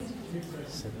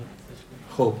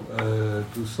خب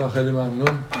دوستان خیلی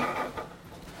ممنون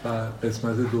و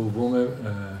قسمت دوم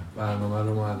برنامه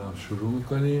رو ما الان شروع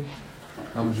میکنیم.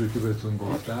 همونجور که بهتون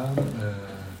گفتم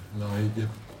ناهید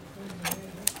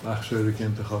بخشایی رو که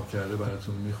انتخاب کرده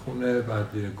براتون میخونه،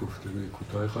 بعد یه گفتگوی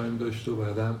کوتاه خواهیم داشت و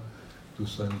بعدم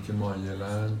دوستانی که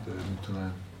مایلند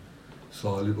میتونن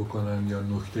سوالی بکنن یا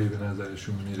نکته‌ای به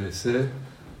نظرشون میرسه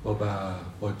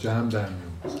با جمع در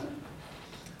میون.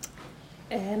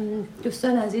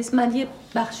 دوستان عزیز، من یه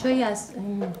بخشایی از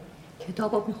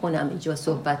کتاب رو میخونم. اینجا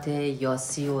صحبت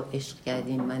یاسی و عشق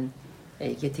کردیم. من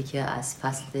یه تیکه از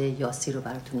فصل یاسی رو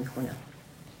براتون میخونم.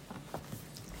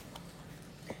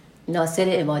 ناصر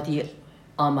عمادی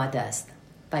آماده است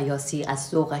و یاسی از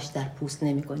ذوقش در پوست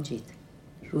نمی گنجید.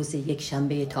 روز یک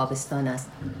شنبه تابستان است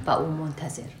و او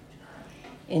منتظر.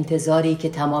 انتظاری که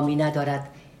تمامی ندارد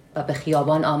و به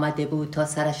خیابان آمده بود تا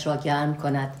سرش را گرم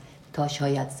کند تا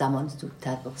شاید زمان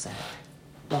زودتر بگذرد.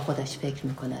 با خودش فکر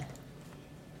می کند.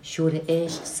 شور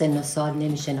عشق سن و سال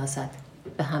نمی شناسد.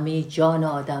 به همه جان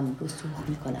آدم رسوخ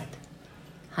می کند.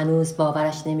 هنوز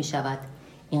باورش نمی شود.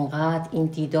 اینقدر این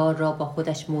دیدار را با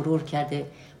خودش مرور کرده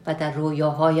و در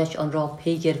رویاهایش آن را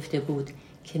پی گرفته بود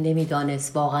که نمی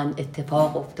دانست واقعا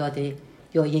اتفاق افتاده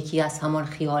یا یکی از همان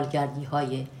خیالگردی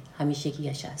های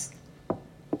همیشگیش است.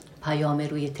 پیام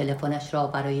روی تلفنش را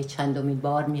برای چندمین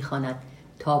بار می خواند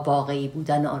تا واقعی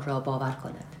بودن آن را باور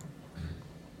کند.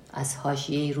 از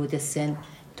حاشیه رود سن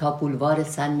تا بولوار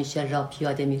سن میشل را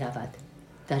پیاده می رود.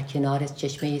 در کنار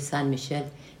چشمه سن میشل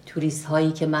توریست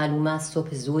هایی که معلوم است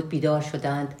صبح زود بیدار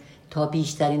شدند تا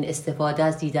بیشترین استفاده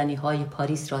از دیدنی های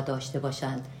پاریس را داشته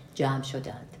باشند جمع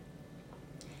شدند.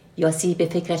 یاسی به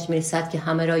فکرش میرسد که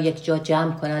همه را یک جا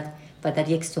جمع کند و در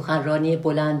یک سخنرانی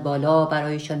بلند بالا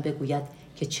برایشان بگوید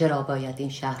که چرا باید این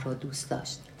شهر را دوست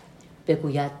داشت.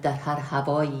 بگوید در هر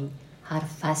هوایی، هر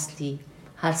فصلی،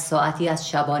 هر ساعتی از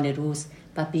شبانه روز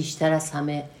و بیشتر از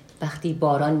همه وقتی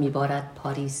باران میبارد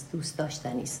پاریس دوست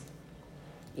داشتنی است.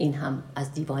 این هم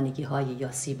از دیوانگی های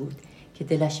یاسی بود که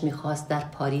دلش میخواست در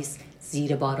پاریس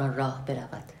زیر باران راه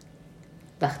برود.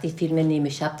 وقتی فیلم نیمه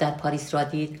شب در پاریس را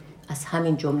دید از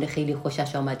همین جمله خیلی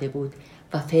خوشش آمده بود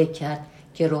و فکر کرد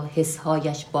که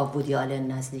حسهایش با وودی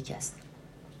آلن نزدیک است.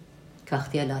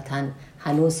 کاختیالاتن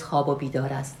هنوز خواب و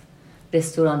بیدار است.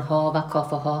 رستوران ها و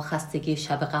کافه ها خستگی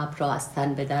شب قبل را از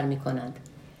تن به در می کنند.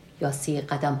 یاسی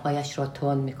قدمهایش را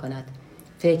تند می کند.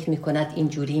 فکر می کند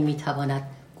اینجوری می تواند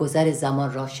گذر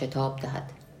زمان را شتاب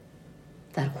دهد.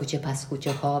 در کوچه پس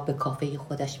کوچه ها به کافه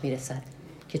خودش می رسد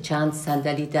که چند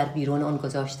صندلی در بیرون آن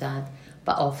گذاشتند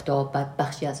و آفتاب بر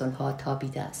بخشی از آنها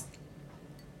تابیده است.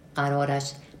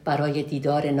 قرارش برای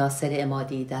دیدار ناصر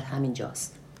عمادی در همین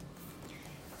جاست.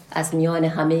 از میان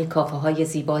همه کافه های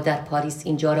زیبا در پاریس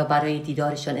اینجا را برای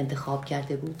دیدارشان انتخاب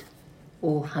کرده بود.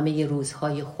 او همه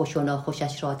روزهای خوش و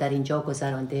ناخوشش را در اینجا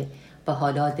گذرانده و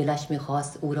حالا دلش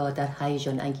می‌خواست او را در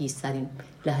هیجان انگیزترین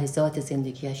لحظات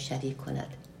زندگیش شریک کند.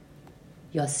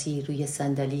 یاسی روی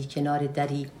صندلی کنار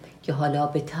دری که حالا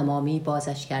به تمامی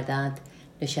بازش کردند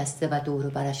نشسته و دور و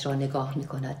برش را نگاه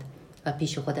می‌کند و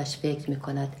پیش خودش فکر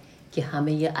می‌کند که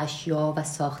همه اشیا و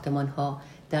ساختمان‌ها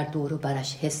در دور و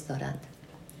برش حس دارند.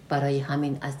 برای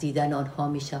همین از دیدن آنها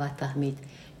می‌شود فهمید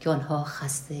که آنها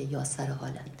خسته یا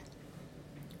سرحالند.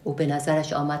 او به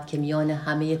نظرش آمد که میان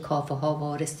همه کافه ها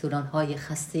و رستوران های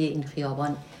خسته این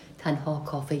خیابان تنها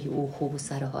کافه او خوب و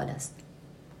سرحال است.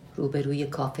 روبروی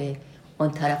کافه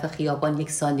آن طرف خیابان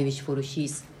یک ساندویچ فروشی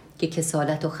است که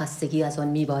کسالت و خستگی از آن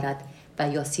میبارد و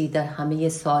یاسی در همه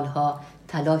سالها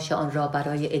تلاش آن را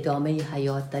برای ادامه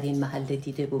حیات در این محله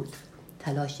دیده بود.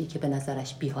 تلاشی که به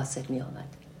نظرش بی حاصل می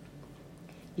آمد.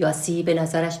 یاسی به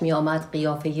نظرش می آمد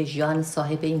قیافه ژان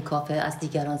صاحب این کافه از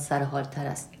دیگران سرحال تر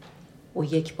است. او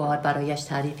یک بار برایش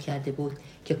تعریف کرده بود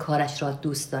که کارش را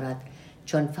دوست دارد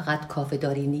چون فقط کافه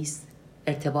داری نیست،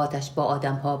 ارتباطش با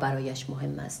آدمها برایش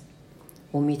مهم است.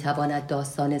 او میتواند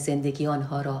داستان زندگی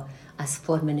آنها را از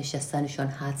فرم نشستنشان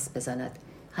حدس بزند،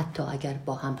 حتی اگر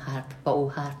با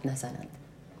او حرف نزنند.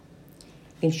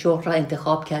 این شغل را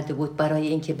انتخاب کرده بود برای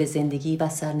اینکه به زندگی و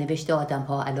سرنوشت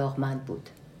آدمها علاقمند بود.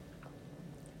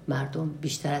 مردم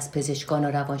بیشتر از پزشکان و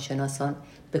روانشناسان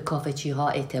به کافه‌چی‌ها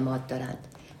اعتماد دارند،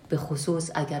 به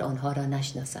خصوص اگر آنها را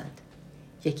نشناسند.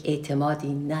 یک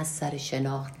اعتمادی نه از سر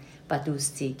شناخت و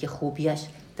دوستی که خوبیش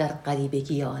در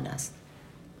غریبگی آن است.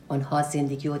 آنها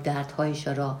زندگی و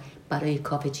دردهایشان را برای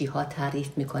کافه‌چی‌ها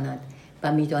تعریف می‌کنند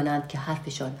و می‌دانند که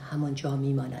حرفشان همانجا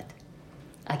می‌ماند.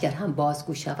 اگر هم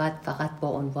بازگو شود فقط با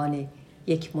عنوان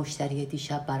یک مشتری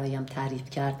دیشب برایم تعریف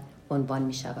کرد عنوان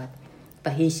می‌شود و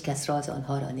هیچ کس راز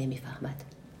آنها را نمی‌فهمد.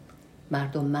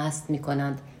 مردم مست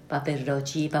می‌کنند و به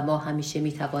راجی و ما همیشه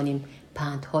می‌توانیم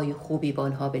پندهای خوبی به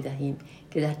آنها بدهیم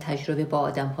که در تجربه با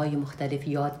آدمهای مختلف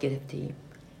یاد گرفته ایم.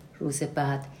 روز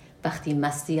بعد وقتی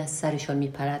مستی از سرشان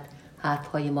میپرد،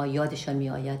 حرفهای ما یادشان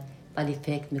میآید، ولی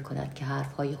فکر میکند که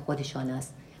حرفهای خودشان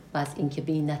است و از اینکه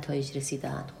به این نتایج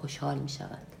رسیدند خوشحال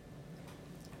میشود.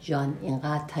 ژان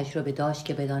اینقدر تجربه داشت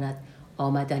که بداند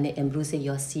آمدن امروز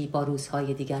یاسی با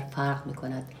روزهای دیگر فرق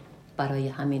میکند. برای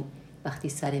همین وقتی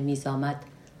سر میز آمد،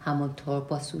 همانطور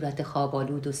با صورت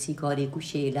خواب‌آلود و سیگاری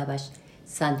گوشه لبش،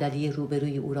 صندلی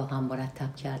روبروی او را هم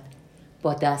مرتب کرد.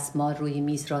 با دستمال روی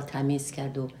میز را تمیز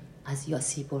کرد و از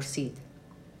یاسی پرسید: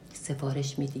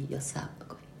 سفارش میدی یا صبر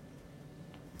میکنی؟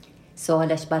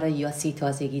 سوالش برای یاسی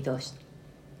تازگی داشت.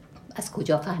 از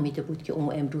کجا فهمیده بود که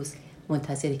او امروز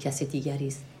منتظر کس دیگری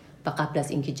است و قبل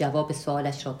از اینکه جواب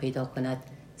سوالش را پیدا کند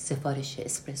سفارش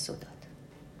اسپرسو داد.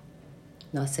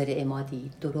 ناصر عمادی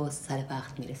درست سر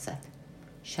وقت میرسد.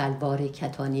 شلوار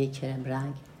کتانی کرم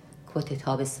رنگ، کت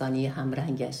تابستانی هم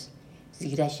رنگش،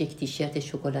 زیرش یک تیشرت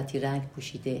شکلاتی رنگ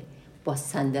پوشیده با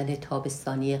صندل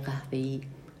تابستانی قهوه‌ای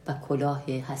و کلاه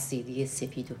حصیری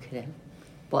سفید و کرم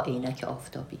با عینک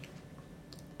آفتابی.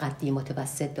 قدی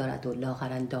متوسط دارد و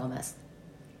لاغر اندام است.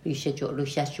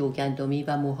 ریشش جوگندمی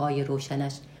و موهای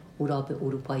روشنش او را به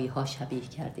اروپایی ها شبیه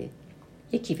کرده.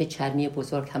 یک کیف چرمی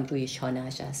بزرگ هم روی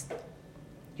شانه‌اش است.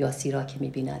 یاسی را که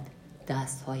می‌بیند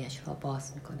دستهایش را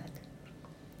باز می‌کند.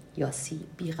 یاسی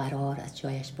بیقرار از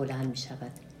جایش بلند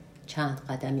می‌شود. چند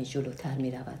قدمی جلوتر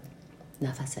می‌رود.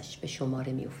 نفسش به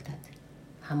شماره می‌افتد.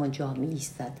 همانجا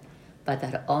می‌ایستد و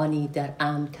در آنی در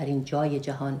امن‌ترین جای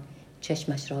جهان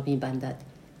چشمش را می‌بندد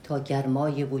تا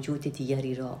گرمای وجود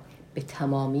دیگری را به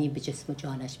تمامی به جسم و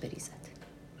جانش بریزد.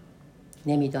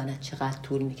 نمی‌داند چقدر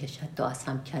طول می‌کشد تا از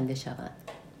هم کنده شوند.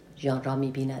 ژان را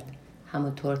می‌بیند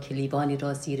همانطور که لیوانی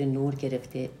را زیر نور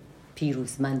گرفته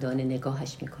پیروزمندانه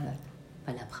نگاهش می‌کند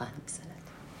و لبخند می‌زند.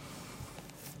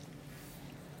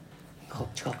 خب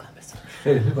چیکار کنم بسازم؟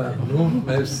 خیلی ممنون،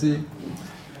 مرسی.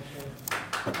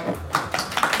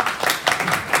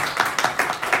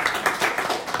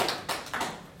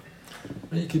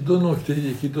 یکی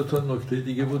دو تا نکته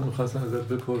دیگه بود میخواستم ازت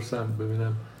بپرسم،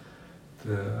 ببینم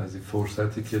از این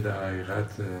فرصتی که در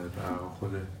حقیقت در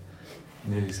خود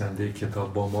نویسنده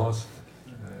کتاب با ماست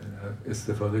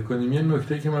استفاده کنیم. یه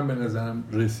نکته که من به نظرم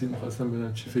رسید میخواستم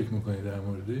ببینم چی فکر میکنی در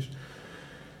موردش.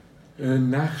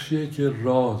 نقشیه که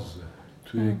راز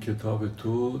توی کتاب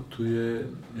تو توی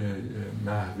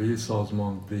نحوه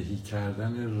سازماندهی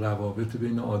کردن روابط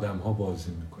بین آدم ها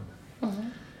بازی میکنه.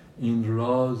 این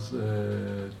راز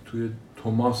توی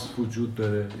توماس وجود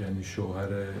داره، یعنی شوهر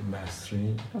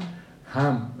نسرین.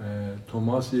 هم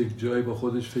توماس یک جایی با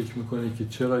خودش فکر میکنه که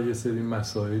چرا یه سری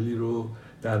مسائلی رو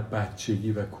در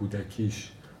بچگی و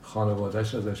کودکیش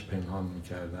خانواده‌اش ازش پنهان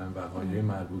میکردن، وقایع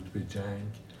مربوط به جنگ.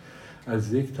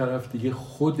 از یک طرف دیگه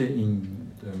خود این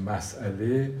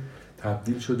مسئله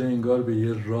تبدیل شده انگار به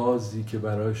یه رازی که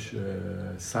براش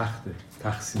سخته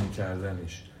تقسیم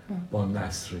کردنش با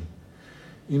نسرین.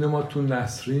 اینو ما تو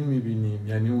نسرین میبینیم،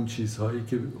 یعنی اون چیزهایی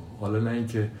که حالا نه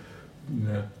اینکه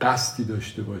قصدی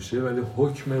داشته باشه ولی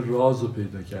حکم راز رو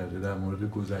پیدا کرده در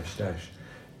مورد گذشتهش،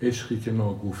 عشقی که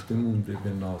ناگفته مونده به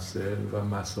ناصر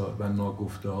و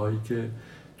ناگفته هایی که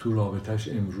تو رابطهش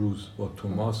امروز با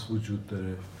توماس وجود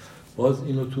داره. باز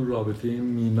اینو تو رابطه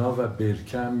مینا و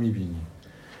برکه هم میبینیم.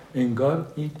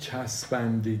 انگار این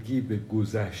چسبندگی به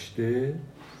گذشته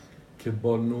که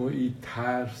با نوعی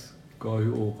ترس، گاهی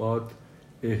اوقات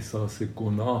احساس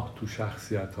گناه تو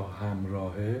شخصیت ها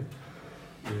همراهه،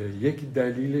 یک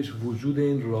دلیلش وجود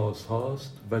این راز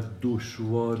هاست و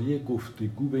دشواری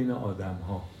گفتگو بین آدم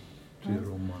ها توی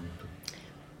رمان تو.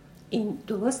 این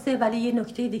درسته، ولی یه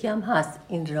نکته دیگه هم هست.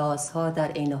 این رازها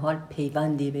در عین حال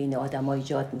پیوندی بین آدم‌ها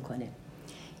ایجاد میکنه.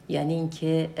 یعنی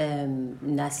اینکه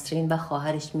نسرین و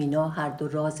خواهرش مینا هر دو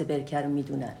راز برکه رو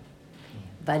میدونن،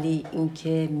 ولی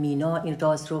اینکه مینا این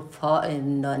راز رو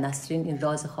نسرین این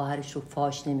راز خواهرش رو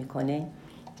فاش نمیکنه،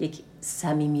 یک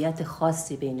صمیمیت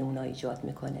خاصی بین اونها ایجاد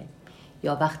میکنه.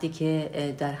 یا وقتی که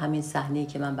در همین صحنه‌ای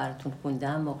که من براتون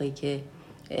خوندم، موقعی که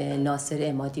ناصر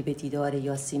عمادی به دیدار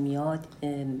یاسی میاد،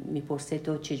 میپرسه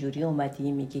تو چجوری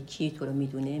اومدی؟ میگه کی تو رو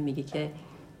میدونه؟ میگه که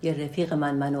یه رفیق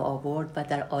منو آورد و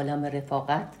در عالم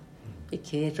رفاقت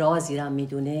که رازی رو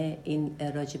میدونه، این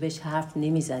راجبش حرف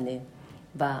نمیزنه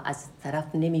و از طرف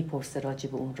نمیپرسه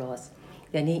راجب اون راز.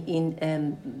 یعنی این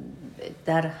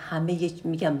در همه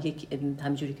میگم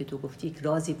همجوری که تو گفتی یک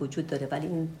رازی وجود داره، ولی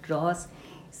این راز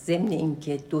ضمن این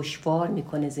که دشوار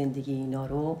میکنه زندگی اینا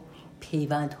رو،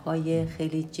 پیوندهای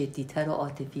خیلی جدیتر و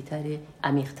عاطفی‌تر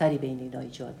عمیق‌تری بین اینا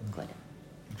ایجاد میکنه.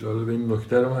 جالب، این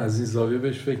نکته رو من از این زاویه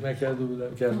بهش فکر نکرده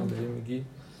بودم که الان داری میگی.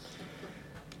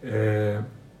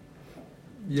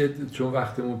 چون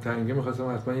وقتمون تنگه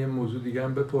میخواستم حتما یه موضوع دیگه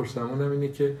هم بپرسم، اونم اینه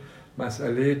که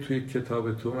مسئله توی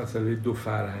کتاب تو مسئله دو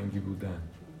فرهنگی بودن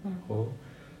خب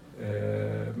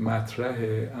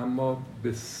مطرحه، اما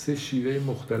به 3 شیوه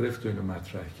مختلف تو اینو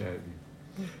مطرح کردی.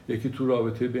 یکی تو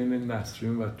رابطه بین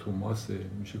نسرین و توماسه،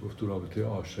 میشه گفت تو رابطه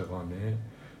عاشقانه،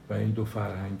 و این دو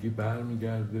فرهنگی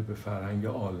برمیگرده به فرهنگ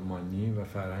آلمانی و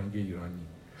فرهنگ ایرانی.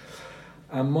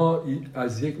 اما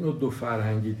از یک نوع دو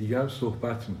فرهنگی دیگه هم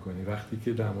صحبت میکنی وقتی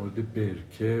که در مورد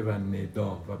برکه و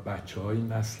ندا و بچه‌های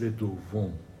نسل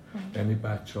دوم، یعنی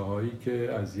بچه‌هایی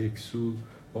که از یک سو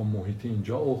با محیط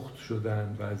اینجا اخت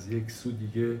شدن و از یک سو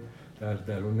دیگه در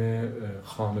درون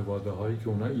خانواده‌هایی که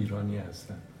اونا ایرانی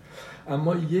هستن.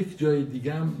 اما یک جای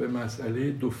دیگه هم به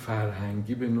مسئله دو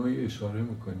فرهنگی به نوعی اشاره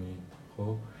میکنی،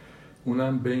 خب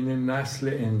اونم بین نسل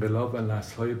انقلاب و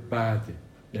نسل‌های بعده.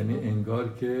 یعنی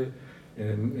انگار که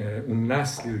اون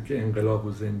نسلی که انقلاب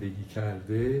رو زندگی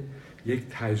کرده یک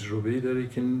تجربه‌ای داره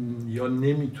که یا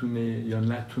نمیتونه یا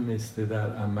نتونسته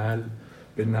در عمل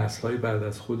به نسل‌های بعد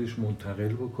از خودش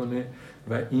منتقل بکنه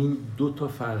و این 2 تا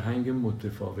فرهنگ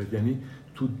متفاوت، یعنی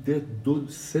تو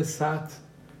 3 سطح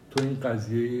تو این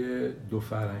قضیه دو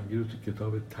فرهنگی رو تو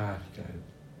کتاب طرح کرد.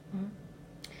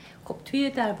 خب توی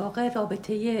در واقع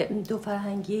رابطه دو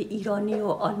فرهنگی ایرانی و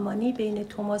آلمانی بین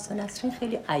توماس و نسرین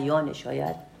خیلی عیانه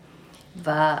شاید،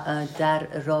 و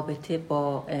در رابطه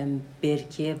با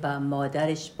برکه و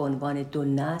مادرش به عنوان 2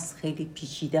 نسل خیلی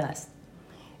پیچیده است.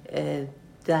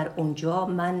 در اونجا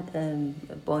من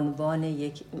به عنوان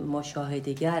یک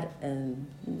مشاهده‌گر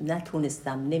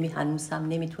نتونستم، هنوز هم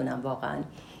نمیتونم واقعا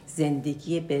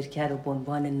زندگی برکه رو به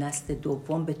عنوان نسل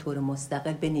دوم به طور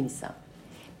مستقل بنویسم،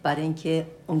 برای اینکه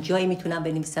اونجایی میتونم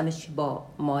بنویسمش که با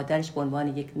مادرش به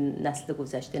عنوان یک نسل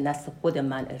گذشته، نسل خود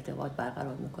من ارتباط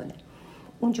برقرار میکنه.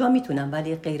 اونجا میتونم،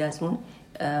 ولی غیر از اون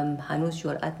هنوز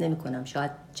جرئت نمیکنم.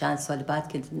 شاید چند سال بعد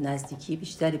که نزدیکی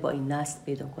بیشتری با این نسل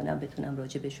پیدا کنم بتونم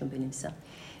راجع بهشون بنویسم.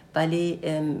 ولی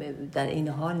در این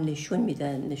حال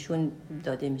نشون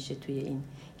داده میشه توی این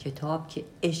کتاب که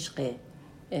عشق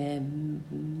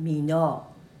مینا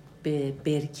به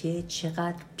برکه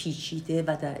چقدر پیچیده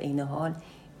و در این حال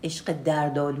عشق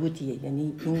دردآلودیه.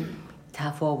 یعنی این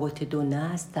تفاوت 2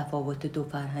 نسل، تفاوت 2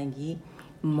 فرهنگی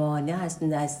مانع از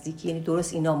نزدیکی. یعنی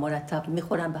درست اینا مرتب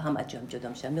میخورن به هم، از جام جدا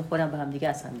میشن، میخورن به هم دیگه،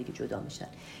 از هم دیگه جدا میشن.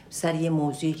 سر یه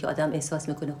موضوعی که آدم احساس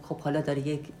میکنه خب حالا داره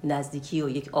یک نزدیکی و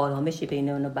یک آرامشی بین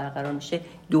اونها برقرار میشه،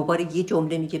 دوباره یه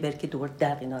جمله میگه برکه دوباره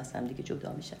دقیقاً از هم دیگه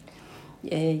جدا میشن.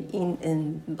 این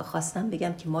خواستم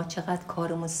بگم که ما چقدر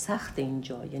کارمون سخت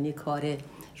اینجا، یعنی کار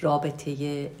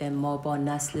رابطه ما با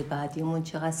نسل بعدیمون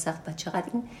چقدر سخت و چقدر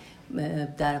این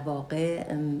در واقع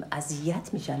اذیت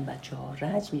میشن بچه‌ها،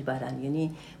 رنج میبرن.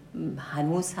 یعنی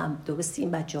هنوز هم درست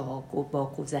این بچه‌ها با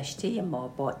گذشته ما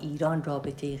با ایران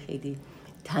رابطه خیلی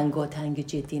تنگاتنگ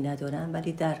جدی ندارن،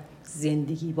 ولی در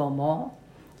زندگی با ما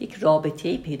یک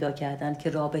رابطه‌ای پیدا کردن که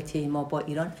رابطه ما با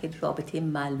ایران خیلی رابطه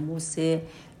ملموس،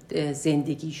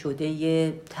 زندگی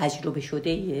شده، تجربه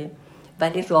شده،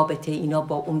 ولی رابطه اینا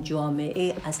با اون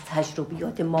جامعه از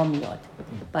تجربیات ما میاد.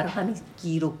 برای همین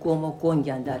گیر و گم و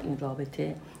گنگن در این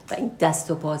رابطه و این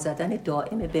دست و پا زدن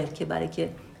دائم برکه برای که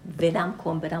ولم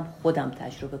کن برم خودم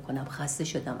تجربه کنم، خسته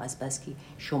شدم از بس که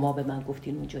شما به من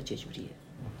گفتین اونجا چجوریه.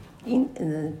 این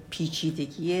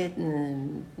پیچیدگی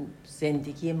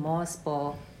زندگی ماست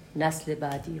با نسل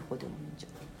بعدی خودمون اینجا.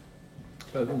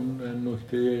 بعد اون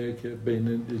نکته که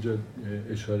بین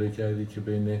اشاره کردی که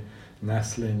بین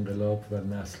نسل انقلاب و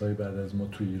نسل‌های بعد از ما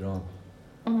تو ایران،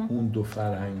 اون 2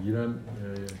 فرهنگی رو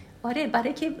آره،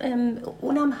 برای که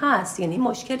اونم هست. یعنی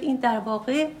مشکل این در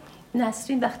واقع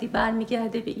نسرین وقتی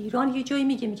برمیگرده به ایران یه جایی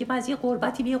میگه من از یه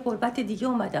غربتی به یه غربت دیگه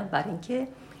اومدم، برای اینکه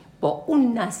با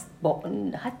اون نسل،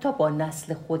 حتی با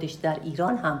نسل خودش در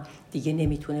ایران هم دیگه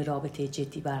نمیتونه رابطه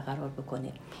جدی برقرار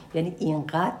بکنه. یعنی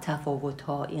اینقدر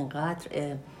تفاوت‌ها،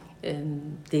 اینقدر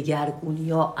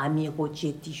دگرگونی‌ها عمیق و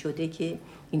جدی شده که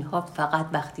اینها فقط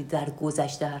وقتی در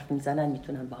گذشته حرف میزنن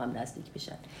میتونن با هم نزدیک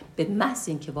بشن. به محض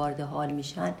اینکه وارد حال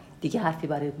میشن دیگه حرفی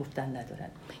برای گفتن ندارن،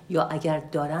 یا اگر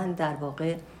دارن در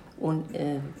واقع اون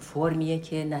فرمیه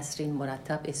که نسرین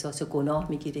مرتب احساس گناه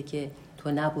میگیره که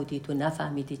تو نبودی، تو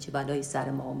نفهمیدی چه بلایی سر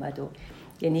ما اومد. و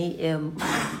یعنی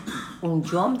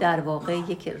اونجام در واقع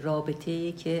یک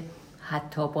رابطه‌ای که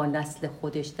حتی با نسل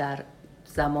خودش در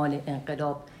زمان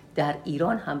انقلاب در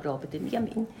ایران هم رابطه، میگم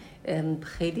این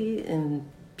خیلی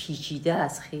پیچیده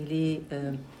است،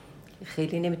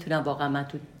 خیلی نمیتونم واقعا من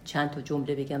تو چند تا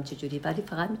جمله بگم چجوری، ولی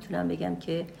فقط میتونم بگم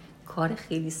که کار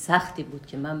خیلی سختی بود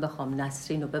که من بخوام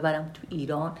نسرین رو ببرم تو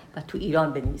ایران و تو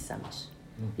ایران بنویسمش.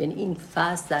 یعنی این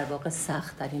فصل در واقع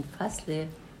سخت ترین فصل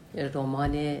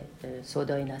رمان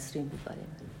سودای نسرین بود برای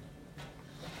من.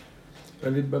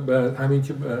 ولی همین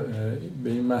که به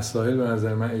این مسائل به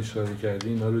نظر من اشاره کردی،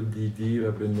 اینا رو دیدی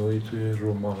و به نوعی توی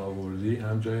رمان آوردی،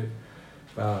 هم جای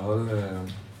به هر حال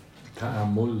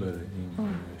تأمل داره این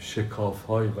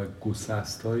شکاف‌های و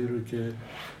گسست‌هایی رو که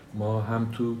ما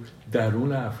هم تو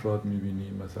درون افراد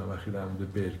می‌بینیم. مثلا وقتی در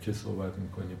مورد برکه صحبت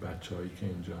می‌کنی، بچه‌هایی که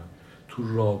اینجا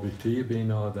تو رابطه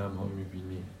بین آدم‌ها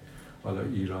می‌بینی، حالا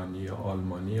ایرانی یا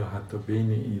آلمانی یا حتی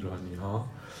بین ایرانی‌ها،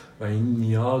 و این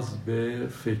نیاز به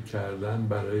فکر کردن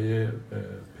برای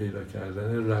پیدا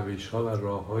کردن روش‌ها و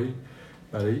راه‌هایی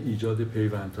برای ایجاد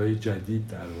پیوندهای جدید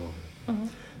در واقع.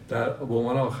 به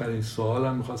عنوان آخرین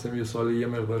سوالم می‌خواستم یه سوال یه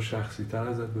مقدار شخصی‌تر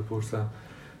ازت بپرسم.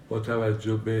 با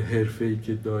توجه به حرفه‌ای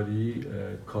که داری،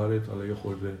 کارت حالا یه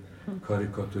خورده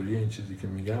کاریکاتوری این چیزی که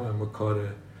میگم، اما کار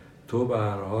تو به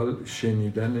هر حال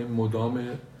شنیدن مدام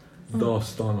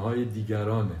داستان‌های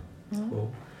دیگرانه.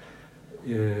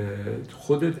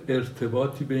 خودت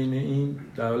ارتباطی بین این،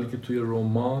 در حالی که توی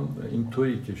رمان این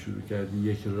تویی که شروع کردی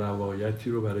یک روایتی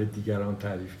رو برای دیگران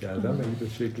تعریف کردن ولی به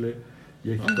شکل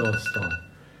یک داستان،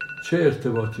 چه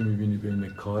ارتباطی می‌بینی بین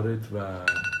کارت و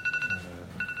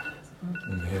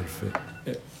اون حرفه؟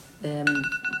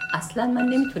 اصلا من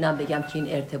نمیتونم بگم که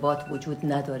این ارتباط وجود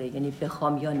نداره، یعنی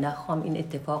بخوام یا نخوام این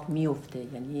اتفاق میفته.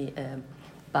 یعنی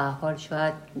به هر حال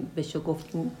شاید بشه گفت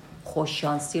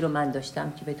خوششانسی رو من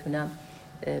داشتم که بتونم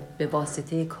به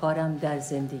واسطه کارم در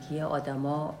زندگی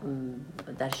آدما،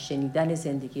 در شنیدن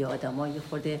زندگی آدما یه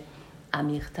خورده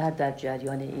عمیق‌تر در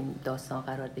جریان این داستان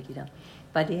قرار بگیرم.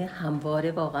 ولی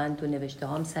همواره واقعا تو نوشته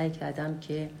هام سعی کردم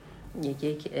که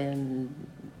یک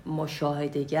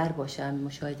مشاهده‌گر باشم،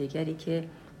 مشاهده‌گری که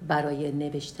برای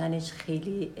نوشتنش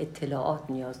خیلی اطلاعات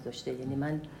نیاز داشته. یعنی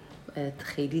من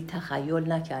خیلی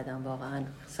تخیل نکردم، واقعا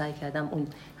سعی کردم اون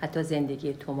حتی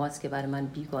زندگی توماس که برای من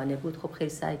بیگانه بود، خب خیلی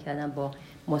سعی کردم با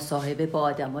مصاحبه با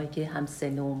آدمایی که هم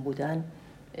سن اون بودن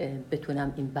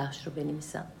بتونم این بخش رو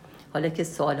بنویسم. حالا که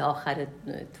سوال آخر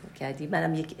تو کردی،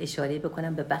 منم یک اشاره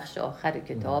بکنم به بخش آخر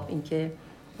کتاب. این که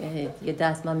یه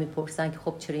دست من میپرسن که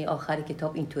خب چرا این آخر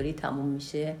کتاب اینطوری تموم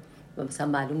میشه و مثلا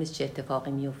معلوم نیست چه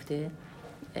اتفاقی میفته.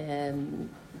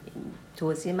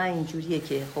 توضیح من اینجوریه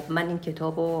که خب من این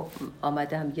کتاب رو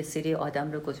آمدم یه سری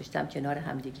آدم رو گذاشتم کنار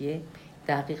همدیگه،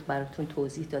 دقیق براتون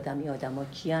توضیح دادم این آدم ها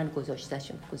کیان،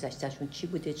 گذشتهشون چی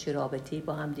بوده، چه رابطه‌ای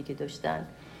با هم دیگه داشتن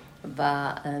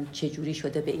و چه جوری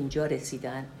شده به اینجا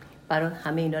رسیدن. برای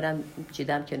همه اینا رو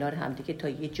چیدم کنار همدیگه تا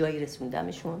یه جایی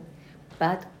رسوندمشون.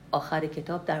 بعد آخر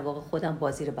کتاب در واقع خودم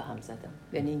بازی رو به هم زدم،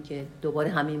 یعنی اینکه دوباره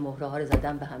همه مهره ها رو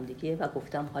زدم به هم دیگه و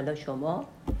گفتم حالا شما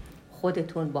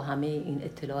خودتون با همه این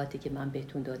اطلاعاتی که من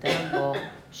بهتون دادم، با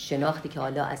شناختی که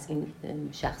حالا از این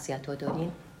شخصیت ها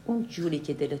دارین، اون جوری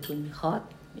که دلتون میخواد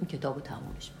این کتاب رو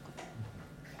تمومش بکنید.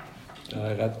 در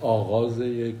حقیقت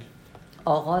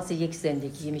آغاز یک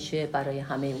زندگی میشه برای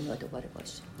همه اونا دوباره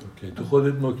باشه. اوکی. تو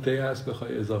خودت نکته هست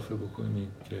بخوای اضافه بکنی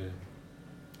که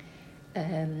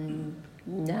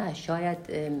نه، شاید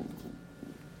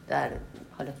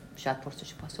حالا شاید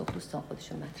پرسش پاسخ دوستان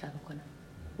خودشون مطرح بکنن.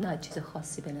 نه چیز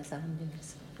خاصی به نظرم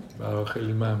نمیرسه. برای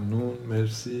خیلی ممنون،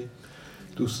 مرسی.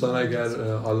 دوستان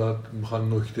اگر حالا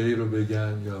میخوان نکته‌ای رو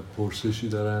بگن یا پرسشی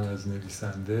دارن از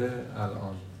نویسنده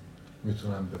الان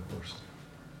میتونن بپرسن.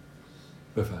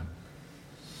 بفرمایید.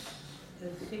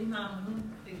 خیلی ممنون،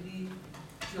 خیلی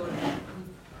جالب بود،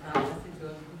 بحث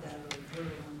جالبی در رابطه با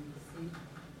رمان‌نویسی.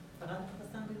 فقط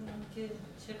می‌خواستم بدونم که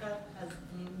چقدر از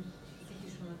این چیزی که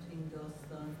شما تو این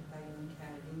داستان بیان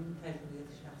کردین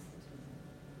تجربیات شخصیتونه،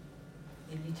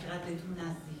 یعنی چقدر بهتون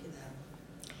نزدیکه.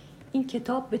 این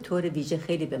کتاب به طور ویژه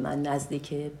خیلی به من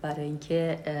نزدیکه، برای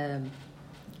اینکه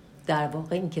در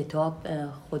واقع این کتاب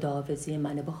خداحافظی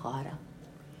منه با خواهرم،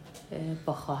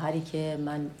 با خواهری که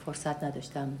من فرصت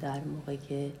نداشتم در موقعی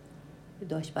که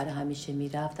داشت برای همیشه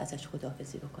میرفت ازش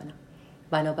خداحافظی بکنم.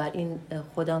 بنابراین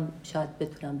خودم شاید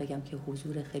بتونم بگم که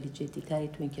حضور خیلی جدی‌تری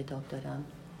تو این کتاب دارم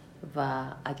و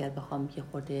اگر بخوام یه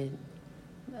خورده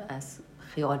از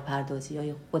خیال پردازی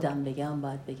های خودم بگم،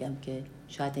 باید بگم که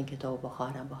شاید این کتاب با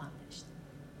خواهرم با هم نوشتم.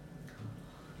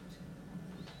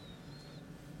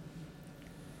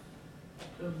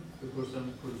 بپرسم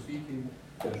پروسه‌ای که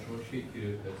در شما شکل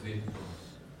گرفت در ذهن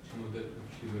چه مدت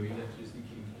که به این نتیجه‌رسیدید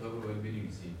که این کتاب رو باید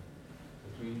بنویسید و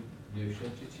تو این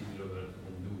نوشتن چه چیزی رو براتون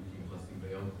مونده بود که می‌خواستیم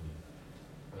بیان کنید؟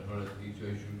 در حال از یک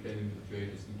جایی شروع کردیم به جایی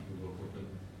رسیدیم که با خودتون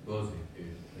بازه که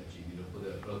نتیجه‌گیری رو خود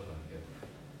افراد خواهد کرد.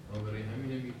 اما برای همین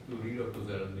هم یک دوری را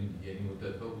گذراندید، یعنی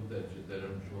مدت‌ها بود در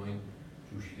شما این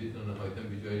جوشیده تا نهایتاً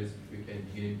به جایی رسید که فکر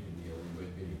دیگه نمی‌تونید یا اون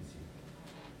باید بنویسید.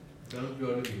 برام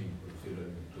جالب این پروسه را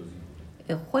توضیح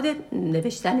بدید. خود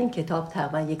نوشتن این کتاب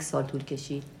تقریبا 1 سال طول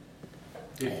کشید.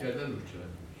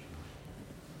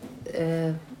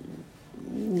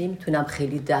 نمیتونم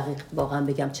خیلی دقیق واقعا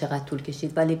بگم چقدر طول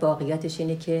کشید، ولی واقعیتش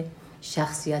اینه که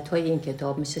شخصیت‌های این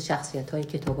کتاب مثل شخصیت‌های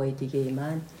کتاب‌های دیگه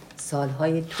من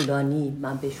سالهای طولانی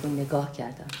من بهشون نگاه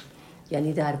کردم.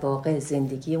 یعنی در واقع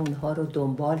زندگی اونها رو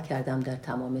دنبال کردم در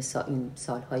تمام این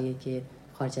سالهایی که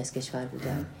خارج از کشور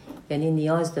بودم. یعنی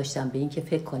نیاز داشتم به این که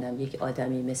فکر کنم یک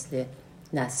آدمی مثل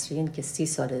نسرین که 30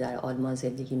 ساله در آلمان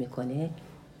زندگی میکنه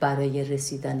برای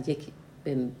رسیدن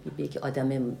یک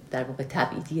آدم در واقع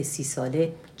تبعیدی 30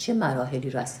 ساله چه مراحلی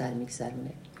رو از سر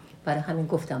میگذرونه. برای همین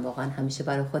گفتم واقعا همیشه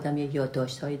برای خودم یه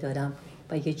یادداشت‌هایی دارم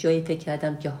و یه جایی فکر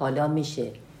کردم که حالا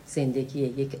میشه زندگی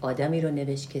یک آدمی رو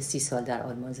نوشت که 30 سال در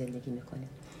آلمان زندگی میکنه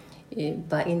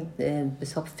و این به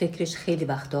حساب فکرش خیلی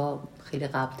وقتا خیلی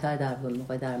قبل‌تر در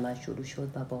موقع در من شروع شد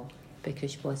و با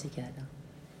فکرش بازی کردم.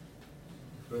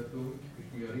 و تو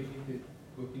میاری این که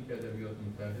گفتی که ادبیات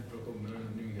متحد رو خب من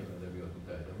نمیگم ادبیات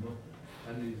متحد، اما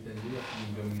هر نویسنده وقتی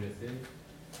اینجا میرسه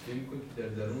فکر کنید که در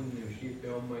درون نوشته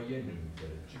پیام معین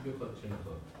نمیذاره، چی بخواد چه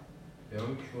نخواد.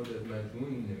 پیامی که شما در مجموع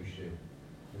این نوشته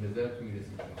به نظرتون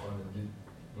میرسید که خواننده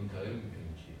منتقل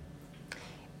میکنید چیه؟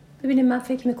 ببینید من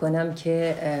فکر میکنم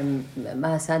که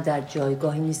من اصلا در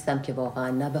جایگاهی نیستم که واقعا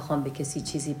نه بخوام به کسی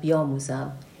چیزی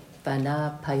بیاموزم و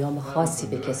نه پیام خاصی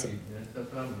به کسی.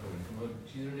 شما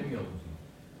چیزی رو نمیاموزید،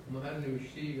 ما هر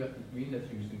نوشته‌ای وقتی به این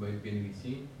نتیجه میرسیم باید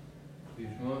بنویسیم، به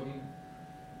شما این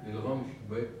الهامش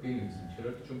باید بنویسیم.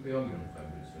 چرا؟ چون پیامی رو میخوایم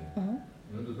برسونیم.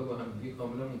 اینا دوتا با هم دیگه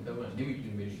کاملا منطبقن.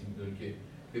 نمیتونیم بنویسیم بدون که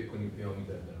فکر کنیم پیامی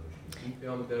در درونش. این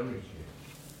پیام درونش چیه؟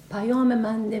 پیام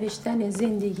من نوشتن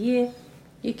زندگی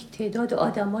یک تعداد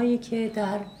آدمایی که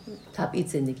در تبعید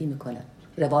زندگی میکنن،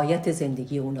 روایت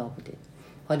زندگی اونا بوده.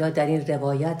 حالا در این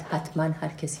روایت حتما هر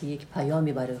کسی یک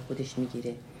پیامی برای خودش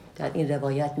میگیره. در این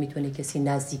روایت میتونه کسی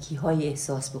نزدیکی های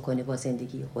احساس بکنه با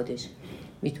زندگی خودش،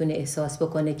 میتونه احساس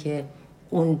بکنه که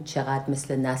اون چقدر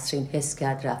مثل نسرین حس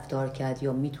کرد رفتار کرد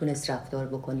یا میتونست رفتار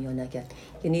بکنه یا نکرد.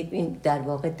 یعنی این در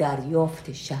واقع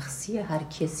دریافت شخصی هر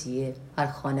کسیه، هر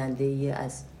خواننده‌ای.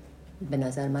 از به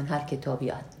نظر من هر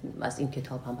کتابی از این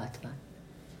کتاب هم حتما.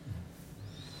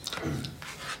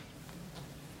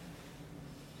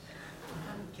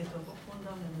 کتاب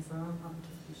خوندم به نظرم هم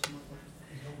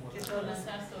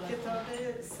کتاب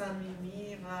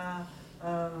صمیمی و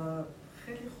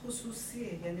خیلی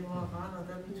خصوصیه. یعنی واقعا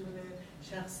آدم میتونه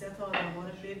شخصیت آدم‌ها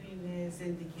رو ببینه،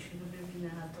 زندگیشون رو ببینه،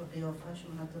 حتی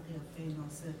قیافه‌شون، حتی قیافه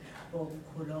ناصر با اون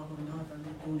کلاه و اینا آدم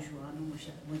بورژوان رو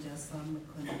مجسم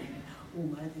میکنه.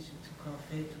 اومدش تو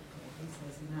کافه، تو پاریس،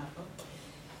 از این حرفا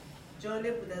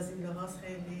جالب بود. از این لحاظ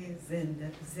خیلی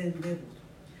زنده بود.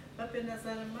 و به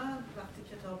نظر من وقتی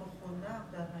کتاب خوندم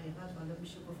در حقیقت حالا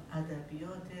میشه گفت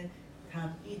ادبیات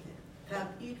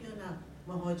تبعید یا نه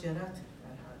مهاجرت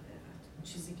در حقیقت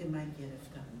چیزی که من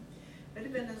گرفتم. ولی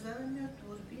به نظر میاد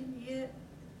دوربین یه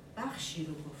بخشی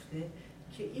رو گفته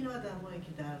که این آدمایی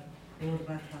که در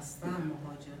غربت هستن،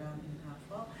 مهاجرن، این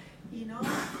حرفا، اینا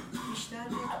بیشتر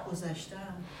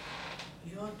گذشتن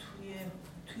یا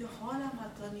توی حال هم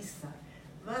حتی نیستن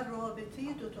و رابطه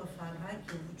دوتا فرهنگ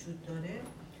که وجود داره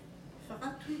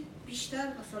فقط توی بیشتر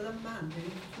مثلا من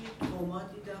توی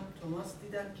توماس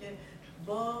دیدم که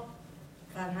با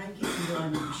فرهنگ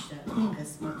ایرانی بیشتر این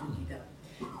قسمت رو دیدم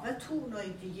و تو اونای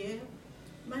دیگه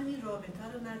من این رابطه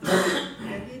رو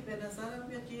ندیدم. یعنی به نظرم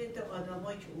میاد یه عده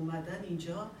آدمایی که اومدن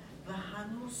اینجا و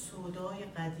هنوز سودای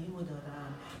قدیم رو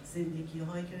دارن، زندگی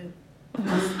هایی که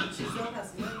چیزا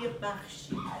هست، اینا یه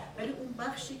بخشی، ولی اون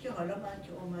بخشی که حالا من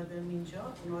که اومدم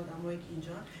اینجا، اون آدمایی که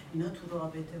اینجا، اینا تو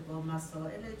رابطه با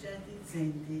مسائل جدید،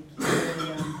 زندگی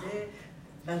آینده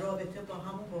و رابطه با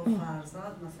همون با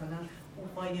فرزند، مثلا اون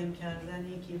قایم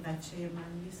کردنی که این بچه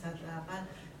من نیست، حداقل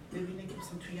ببینه که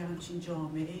مثلا توی همچین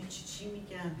جامعه چی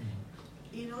میگن،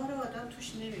 اینا رو آدم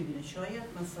توش نمیبینه. شاید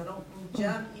مثلا اون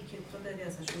جمعی که تو داری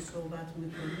ازشون صحبت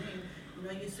میکنی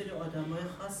اینا یه سری آدمای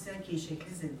خاصی هستن که این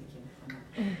شکلی زندگی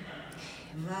میکنن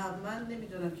و من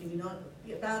نمیدونم که اینا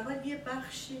برای یه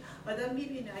بخشی آدم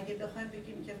میبینه. اگه بخوایم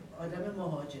بگیم که آدم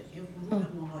مهاجر، یه گروه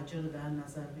مهاجر رو در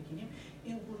نظر بگیریم،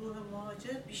 این گروه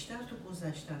مهاجر بیشتر تو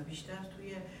گذشتن، بیشتر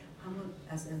توی همون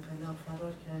از انقلاب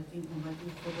فرار کردیم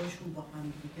اومدیم خودشون با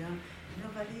هم دیدن اینا،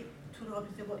 ولی تو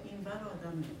رابطه با این بر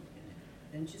آدم نمیبینه.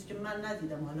 یعنی چیزی که من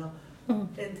ندیدم. حالا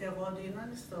انتقاد اینا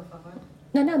نیست، فقط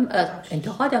نه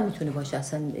انتقاد هم میتونه باشه،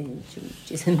 اصلا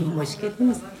چیز مشکل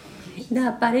نیست.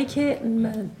 نه، برای که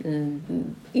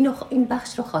این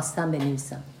بخش رو خواستم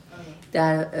بنویسم.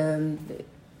 در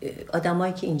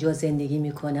آدمایی که اینجا زندگی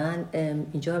میکنن،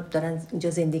 اینجا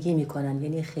زندگی میکنن،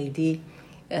 یعنی خیلی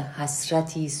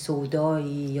حسرتی، سودایی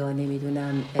یا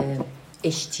نمیدونم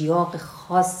اشتیاق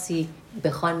خاصی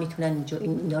بخوان میتونن اینجا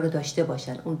اینا رو داشته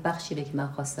باشن. اون بخشی که من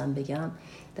خواستم بگم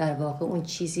در واقع اون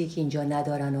چیزی که اینجا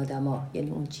ندارن آدما، یعنی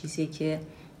اون چیزی که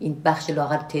این بخش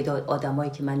لاغر تعداد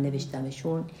آدمایی که من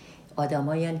نوشتمشون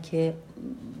آدمایی که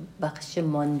بخش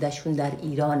ماندهشون در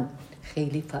ایران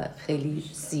خیلی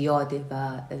زیاده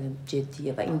و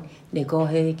جدیه و این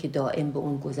نگاهی که دائم به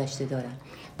اون گذشته دارن.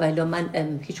 ولی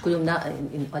من هیچ کدوم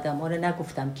این آدما رو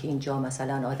نگفتم که اینجا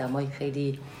مثلا آدمای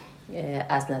خیلی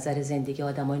از نظر زندگی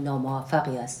آدمای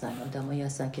ناموفقی هستن، آدمایی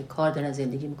هستن که کار دارن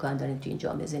زندگی میکنن، دارن تو این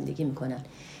جامعه زندگی میکنن،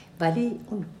 ولی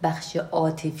اون بخش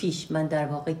عاطفیش من در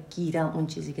واقع گیرم اون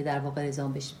چیزی که در واقع رضا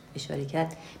بهش اشاره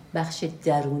کرد، بخش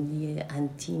درونی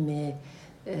انتیم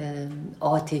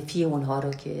عاطفی اونها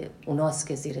رو که اوناست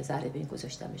که زیر ذره بین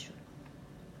گذاشتمشون.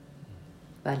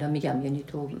 ولی میگم یعنی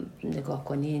تو نگاه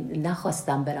کنی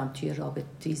نخواستم برم توی رابطه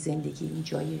توی زندگی این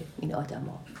جای این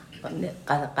آدما،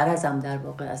 غرضم در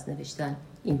واقع از نوشتن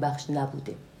این بخش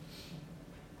نبوده.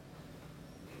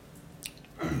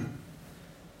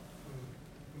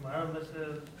 من مثل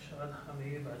شاید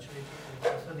همه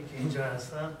بچه‌ای که اینجا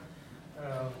هستن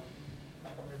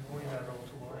به نوعی در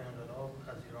رابطه با انقلاب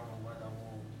از ایران اومدم و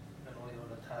به نوعی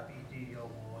حالا تبعیدی یا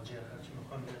مهاجر هرچی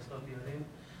میخوام به حساب بیاریم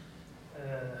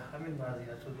همین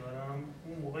وضعیت رو دارم.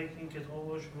 اون موقعی که این کتاب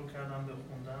رو شروع کردم به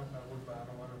خوندن، قبول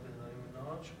برنامه رو بذاریم اینا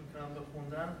شروع کردم به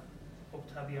خوندن، خب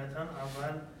طبیعتا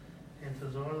اول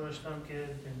انتظار داشتم که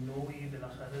به نوعی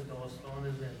بالاخره داستان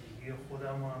زندگی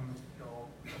خودم هم یا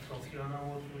اطرافیانم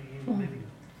رو توی این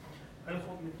ببینم. ولی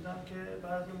خب میدونم که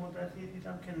بعضی مدتی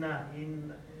دیدم که نه، این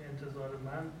انتظار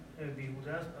من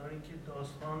بیهوده است، برای اینکه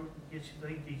داستان یه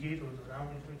چیزای دیگه رو دارم.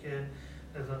 اونطور که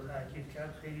رضا تاکید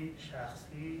کرد خیلی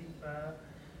شخصی و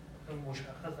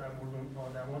مشخص در مورد اون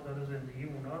آدما داره زندگی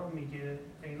اونا رو میگه.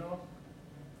 اینا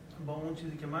با اون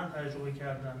چیزی که من تجربه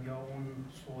کردم یا اون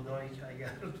سودایی که اگر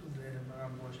تو ذهن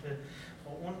من باشه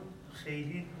با اون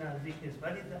خیلی نزدیک نیست.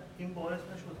 ولی این باعث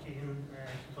نشد که این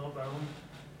کتاب برام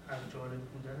از جالب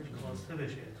بودنش کاسته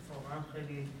بشه. اتفاقا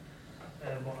خیلی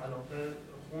با علاقه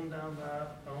خوندم و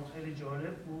برام خیلی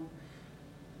جالب بود.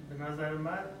 به نظر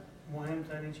من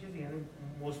مهمترین چیز، یعنی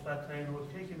مثبت‌ترین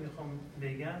نکته که میخوام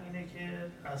بگم اینه که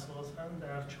اساساً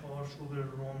در چارچوب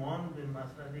رمان به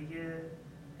مسئله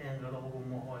انقلاب و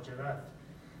مهاجرت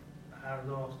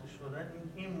پرداخته شدن،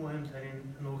 این مهمترین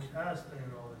نکته است در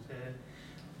این رابطه.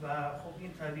 و خب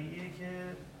این طبیعیه که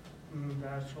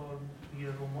توی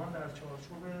رمان در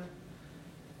چارچوب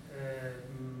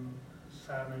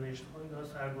سرنوشت‌های یا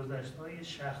سرگذشت‌های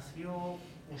شخصی و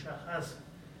مشخص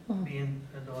به این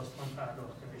داستان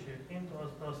پرداخته میشه. این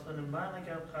داستان من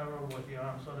اگر قرار باشه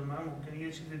یا امثال من ممکنه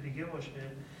یه چیز دیگه باشه،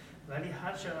 ولی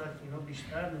هر چقدر اینا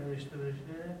بیشتر نوشته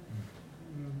بشه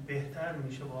بهتر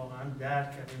میشه واقعا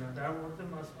درک کرد. اینا در مورد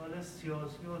مسائل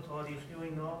سیاسی و تاریخی و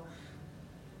اینا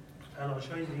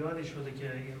تلاش‌های زیادی شده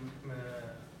که این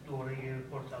دوره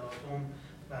پرتلاطم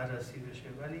بررسی بشه،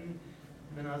 ولی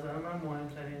به نظر من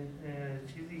مهمترین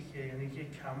چیزی که یعنی که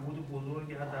کمبود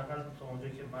بزرگی، حداقل تا اونجا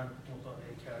که من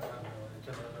مطالعه کردم و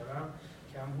اطلاع دارم،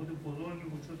 کمبود بزرگی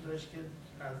وجود داشت که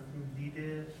از دید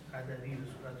ادبی به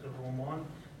صورت رمان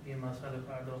این مسئله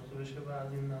پرداخته بشه و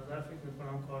از این نظر فکر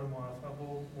می‌کنم کار موفق و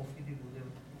مفیدی بوده.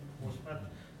 مثبت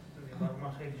برای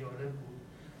من خیلی جالب بود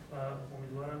و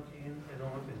امیدوارم که این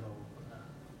ادامه پیدا بکنه.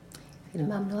 خیلی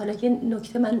ممنون. حالا یه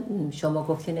نکته من شما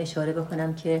گفتین اشاره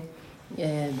بکنم که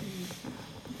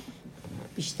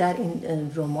بیشتر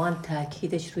این رمان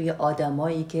تاکیدش روی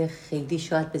آدمایی که خیلی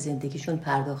شاید به زندگیشون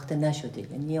پرداخته نشده،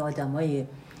 یعنی آدمای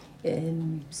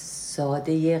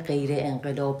ساده غیر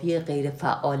انقلابی، غیر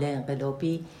فعال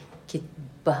انقلابی که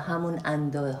به همون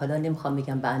اندازه، حالا نمیخوام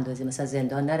بگم به اندازه مثلا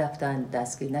زندان نرفتن،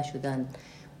 دستگیر نشدن،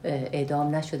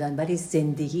 اعدام نشدن، ولی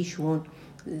زندگیشون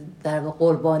در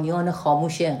قربانیان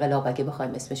خاموش انقلاب اگه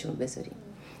بخوایم اسمشون بذاریم.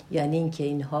 یعنی اینکه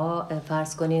اینها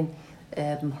فرض کنین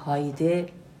هایده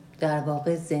در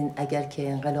واقع اگر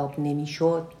که انقلاب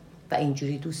نمیشد و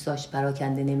اینجوری دوست داشت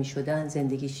پراکنده نمیشدن،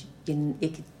 زندگیش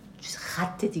یک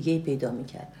خط دیگه پیدا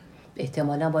میکرد.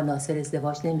 احتمالا با ناصر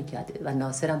ازدواج نمیکرد و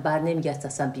ناصر هم بر نمیگشت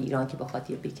اصلا به ایران که بخواد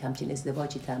یه همچین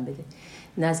ازدواجی تن بده.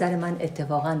 نظر من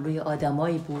اتفاقا روی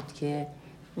آدمایی بود که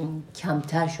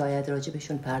کمتر شاید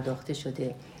راجبشون پرداخته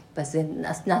شده و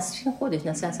نسرین خودش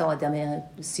اصلا آدم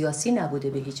سیاسی نبوده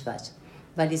به هیچ وجه،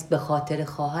 ولی به خاطر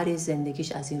خواهر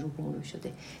زندگیش از این رو به اون رو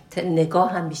شده.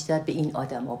 نگاه هم بیشتر به این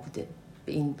آدما بوده،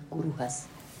 به این گروه هست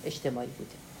اجتماعی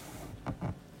بوده.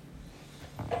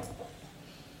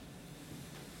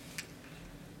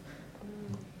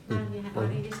 من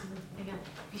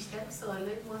بیشتر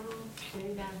سوالای ما رو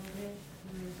در مورد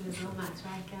رضا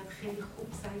مطرح کرد. خیلی خوب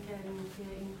سعی کردیم که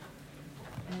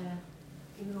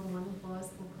این رمان رو باز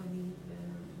بکنیم.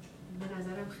 به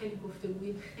نظرم خیلی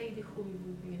گفتگوی خیلی خوبی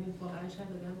بود، یعنی واقعا شاید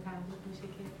آدم تعجب میشه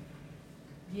که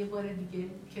یه بار دیگه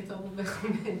کتابو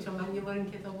بخونه، چون من یه بار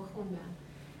این کتابو خوندم.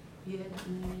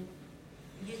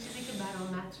 یه چیزی که برام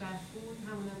مطرح بود،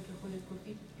 همونم که خودت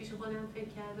گفتی، پیش خودم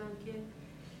فکر کردم که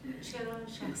چرا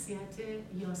شخصیت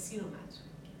یاسی رو مطرح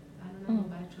کرد. الانم با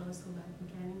بچه‌ها صحبت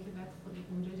می‌کردیم که بعد خودت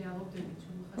اونجا جواب دادید،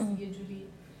 چون می‌خواستی یه جوری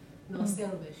ناصر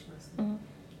رو بشناسی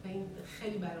و این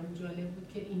خیلی برام جالب بود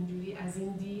که اینجوری از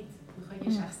این دید می‌خوای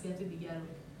یه شخصیت دیگر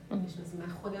رو بشناسی.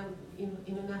 من خودم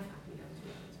اینو نفهمیدم.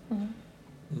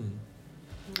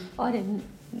 آره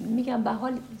میگم به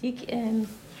حال یک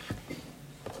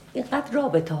اینقدر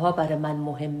رابطه ها برای من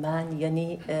مهمن،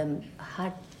 یعنی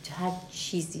هر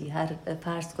چیزی، هر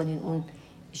فرض کنین اون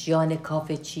ژان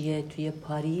کافه چیه توی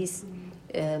پاریس،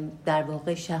 در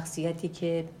واقع شخصیتی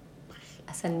که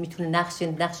اصلا میتونه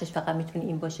نقشش فقط میتونه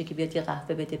این باشه که بیاد یه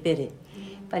قهوه بده بره،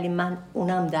 ولی من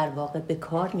اونم در واقع به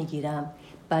کار میگیرم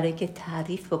برای که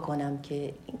تعریف بکنم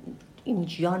که این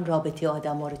ژان رابطه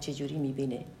آدم ها رو چجوری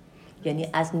میبینه. یعنی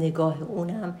از نگاه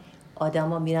اونم آدم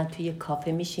ها میرن توی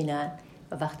کافه میشینن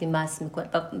و وقتی مست میکنن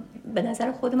و به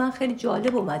نظر خود من خیلی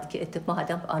جالب اومد که اتفاقا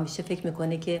آدم همیشه فکر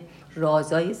میکنه که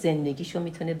رازای زندگیشو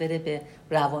میتونه بره به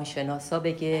روانشناسا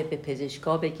بگه، به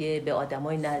پزشکا بگه، به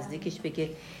آدمای نزدیکش بگه،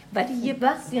 ولی یه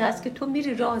وقتی هست که تو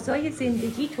میری رازای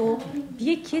زندگی تو به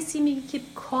یه کسی میگی که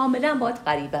کاملا باهات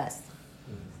غریبه است.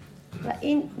 و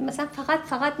این مثلا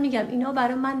فقط میگم اینا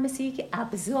برای من مثل یک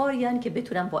ابزار، یعنی که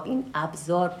بتونم با این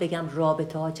ابزار بگم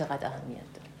رابطه ها چقدر اهمیت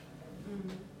داره.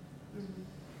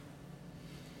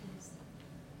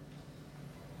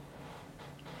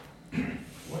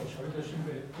 ما اشاره داشتیم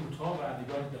به کوتاه و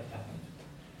ادبیات در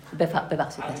تبعید.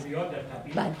 ببخشید. ادبیات در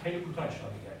تبعید خیلی کوتاه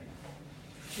اشاره کردیم.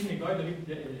 این نگاهی داریم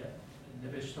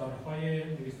نوشتارهای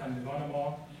نویسندگان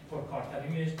ما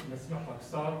پرکارترینش نسرین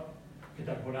خاکسار که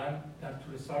در بلند در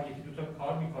طول سال یکی دو تا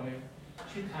کار میکنه،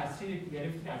 چه تأثیری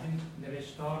گرفت از این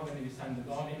نوشتار و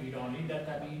نویسندگان ایرانی در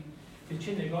تبعید، که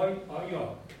چه نگاهی آیا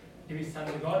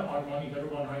نویسندگان آلمانی و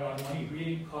رمان‌های آلمانی روی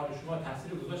این کار شما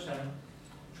تأثیر گذاشتن؟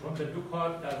 شما به دو کار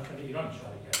در داخل ایران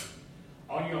اشاره کردید.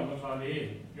 آیا مطالعه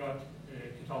یا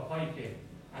کتاب‌هایی که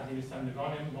از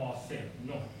نویسندگان معاصر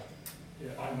نو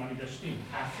آلمانی داشتیم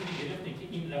تأثیری گرفته که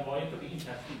این روایت رو به این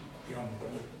ترتیب بیان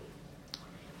می‌کنه؟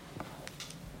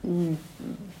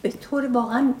 به طور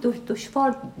واقعا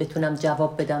دشوار بتونم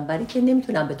جواب بدم، برای که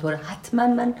نمیتونم به طور حتما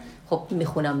من خب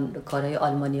میخونم کارهای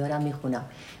آلمانی ها رو میخونم،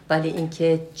 ولی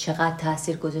اینکه چقدر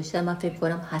تاثیر گذاشته من فکر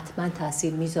کنم حتما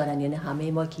تاثیر میذارن، یعنی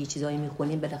همه ما که یه چیزایی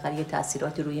میخونیم بالاخره یه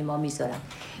تاثیراتی روی ما میذارن،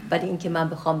 ولی اینکه من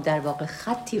بخوام در واقع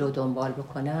خطی رو دنبال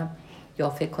بکنم یا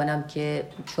فکر کنم که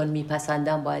چون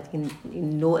میپسندم باید این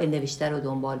نوع نوشته رو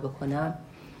دنبال بکنم،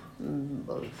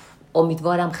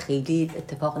 امیدوارم خیلی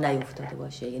اتفاق نیفتاده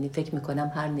باشه. یعنی فکر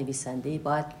میکنم هر نویسنده‌ای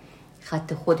باید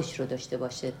خط خودش رو داشته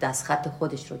باشه، دست خط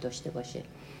خودش رو داشته باشه.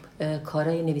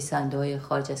 کارهای نویسنده‌های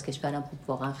خارج از کشورم خب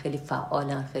واقعا خیلی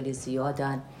فعالن، خیلی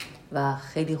زیادن و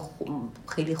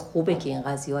خیلی خوبه که این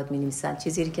قضیات می‌نویسن.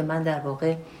 چیزی که من در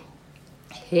واقع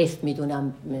حیف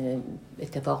میدونم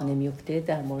اتفاق نمیفته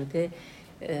در مورد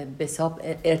به حساب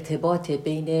ارتباط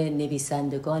بین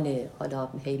نویسندگان، حالا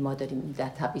هی ما داریم در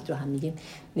تبعید رو هم میگیم،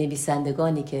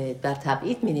 نویسندگانی که در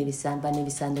تبعید می نویسن و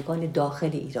نویسندگان داخل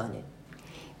ایرانه.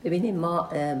 ببینید ما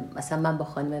مثلا من با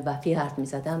خانم وفی حرف می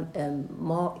زدم،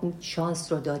 ما این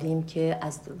شانس رو داریم که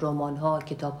از رمان ها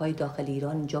کتاب های داخل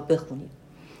ایران اینجا بخونیم،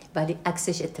 ولی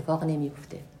عکسش اتفاق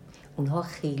نمیفته. اونها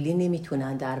خیلی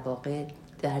نمیتونن در واقع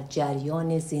در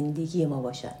جریان زندگی ما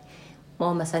باشن.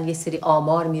 ما مثلا یه سری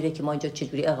آمار میره که ما اینجا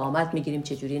چجوری اقامت میگیریم،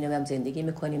 چجوری نمیم زندگی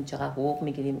میکنیم، چقدر حقوق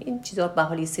میگیریم، این چیزا به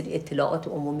حال یه سری اطلاعات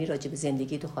عمومی راجع به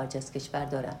زندگی تو خارج از کشور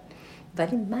دارن.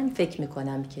 ولی من فکر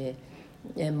میکنم که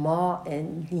ما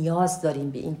نیاز داریم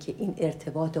به این که این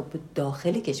ارتباط رو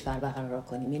داخل کشور برقرار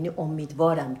کنیم. یعنی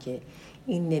امیدوارم که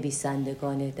این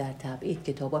نویسندگان در تبعید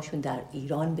کتاباشون در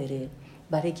ایران بره،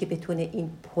 برای که بتونه این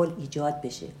پل ایجاد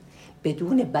بشه.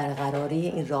 بدون برقراری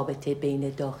این رابطه بین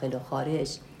داخل و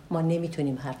خارج ما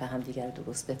نمیتونیم حرف همدیگر رو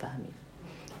درست بفهمیم.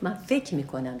 من فکر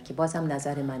میکنم که بازم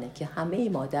نظر منه که همه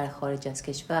ما در خارج از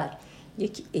کشور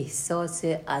یک احساس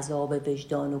عذاب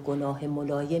وجدان و گناه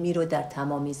ملایمی رو در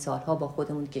تمامی سالها با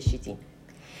خودمون کشیدیم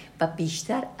و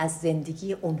بیشتر از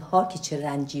زندگی اونها که چه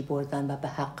رنجی بردن و به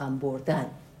حقم بردن،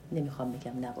 نمیخوام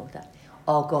بگم نبردن،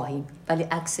 آگاهیم، ولی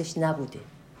عکسش نبوده.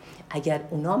 اگر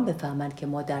اونام بفهمن که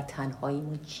ما در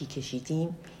تنهاییمون چی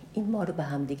کشیدیم، این ما رو به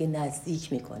همدیگه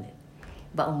نزدیک میکنه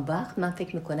و اون وقت من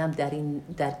فکر میکنم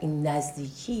در این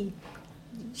نزدیکی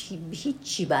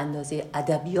هیچی به اندازه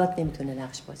ادبیات نمیتونه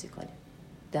نقش بازی کنه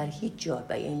در هیچ جا.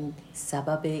 و این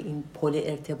سبب این پل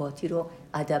ارتباطی رو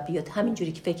ادبیات،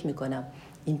 همینجوری که فکر میکنم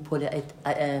این پل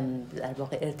در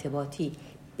واقع ارتباطی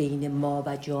بین ما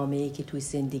و جامعه‌ای که توی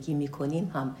زندگی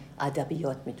میکنیم هم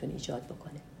ادبیات میتونه ایجاد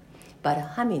بکنه. برای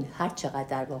همین هر چقدر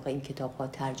در واقع این کتاب‌ها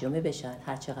ترجمه بشن،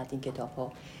 هر چقدر این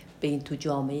کتاب‌ها به این تو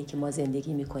جامعه‌ای که ما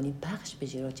زندگی میکنیم پخش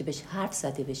بشه، راجبش حرف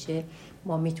زده بشه،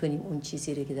 ما میتونیم اون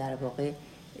چیزی رو که در واقع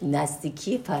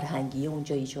نزدیکی فرهنگی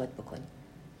اونجا ایجاد بکنیم.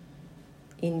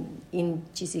 این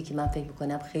چیزی که من فکر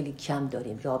میکنم خیلی کم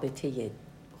داریم، رابطه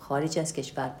خارج از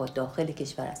کشور با داخل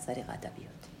کشور از طریق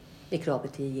ادبیات. یک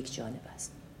رابطه یک جانبه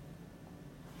است.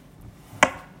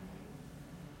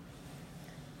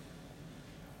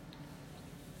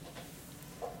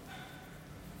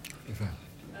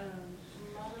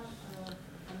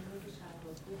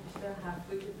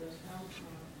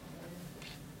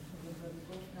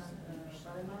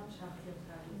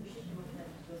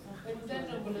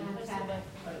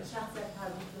 شخصیت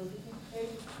پردازی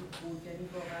خیلی خوب بود، یعنی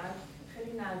واقعا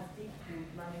خیلی نزدیک بود.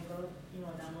 من انگار این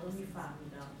آدم رو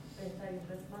میفهمیدم. بهترین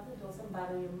قسمت داستان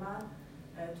برای من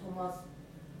توماس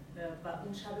و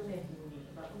اون شب مهمونی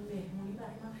و اون مهمونی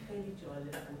برای من خیلی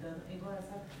جالب بود. انگار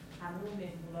اصلا همه اون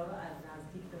مهمونا رو از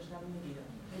نزدیک داشتم میدیدم.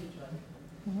 خیلی جالب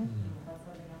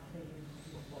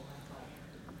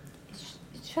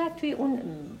شاید توی اون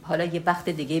حالا یه وقت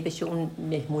دیگه بشه اون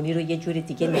مهمونی رو یه جوری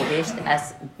دیگه نوشت،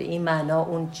 از به این معنا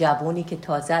اون جوونی که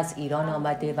تازه از ایران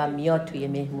آمده و میاد توی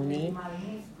مهمونی.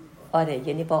 آره،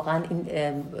 یعنی واقعا این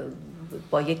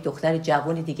با یک دختر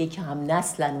جوون دیگه که هم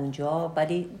نسلن اونجا،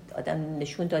 ولی آدم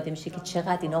نشون داده میشه که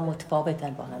چقدر اینا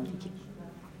متفاوتن با هم دیگه.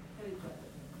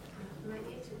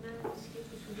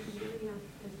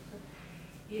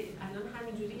 الان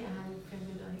همینجوری همین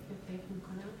پیامدهای که فکر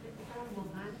میکنم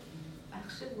واقعا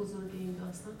بخش بزرگ این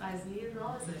داستان قضیه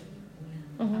رازه.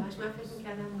 همش من فکر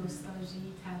میکردم نوستالژی،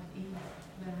 تبعید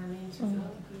و همه این چیزا،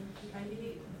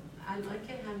 ولی الان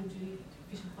که همینجوری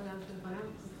پیش خودم فکر کنم،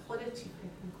 خودت چی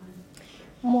فکر میکنی؟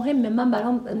 مهمه. من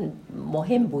برام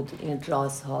مهم بود این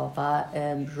رازها و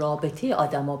رابطه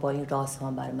آدما با این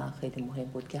رازها برای من خیلی مهم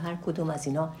بود که هر کدوم از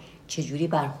اینا چجوری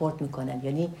برخورد میکنن.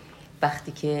 یعنی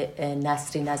وقتی که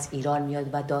نسرین از ایران میاد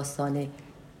و داستان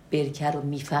برکه رو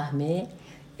میفهمه،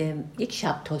 یک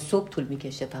شب تا صبح طول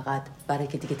میکشه فقط برای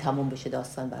که دیگه تموم بشه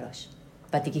داستان براش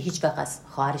و دیگه هیچ وقت از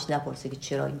خواهرش نپرسه که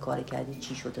چرا این کار کردی،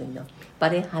 چی شد و اینا.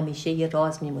 برای همیشه یه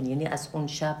راز میمونه. یعنی از اون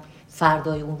شب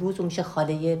فردای اون روز اون میشه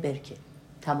خاله برکه،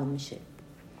 تموم میشه.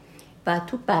 و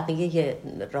تو بقیه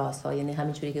رازها، یعنی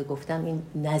همینجوری که گفتم، این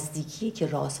نزدیکی که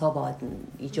رازها باید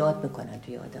ایجاد میکنن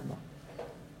توی آدم ها.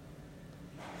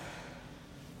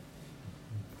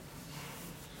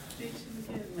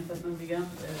 میخواستم بگم،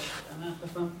 من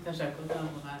خواستم تشکر کنم،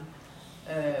 واقعا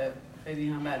خیلی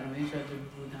هم برنامه جالبی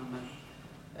بود، هم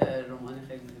رمان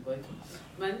خیلی زیبایی بود.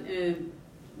 من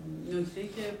نکته‌ای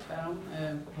که برام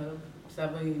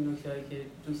سوای این نکته‌هایی که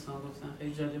دوستان گفتن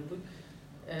خیلی جالب بود،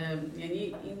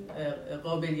 یعنی این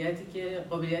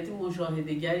قابلیت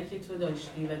مشاهده‌گری که تو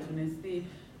داشتی و تونستی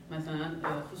مثلا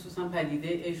خصوصا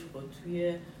پدیده عشق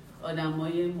توی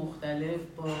آدمای مختلف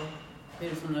با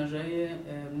پرسوناژهای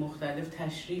مختلف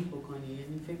تشریح بکنی.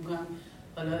 یعنی فکر می‌کنم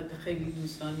حالا خیلی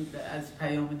دوستان از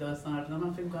پیام داستان حرف زدن،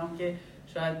 من فکر می‌کنم که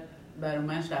شاید برای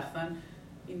من شخصا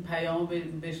این پیام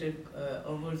بشه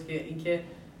آورد که اینکه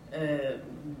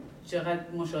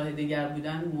چقدر مشاهده‌گر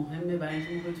بودن مهمه برای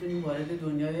اینکه ما بتونیم وارد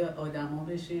دنیای آدم‌ها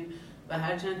بشیم و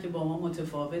هرچند که با ما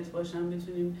متفاوت باشن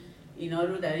بتونیم اینا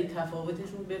رو در این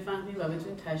تفاوتشون بفهمیم و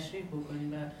بتونیم تشریح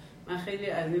بکنیم. و من خیلی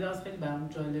از این لحاظ خیلی برام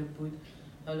جالب بود.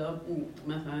 حالا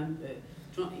مثلا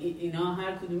چون اینا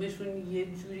هر کدومشون یه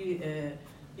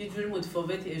جوری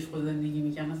متفاوتی عشق و زندگی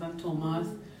میکنن. مثلا توماس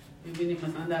میبینیم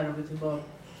مثلا در رابطه با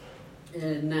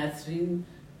نسرین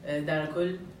در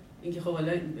کل اینکه خب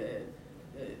حالا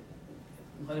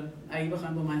اگه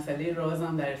بخوایم با مسئله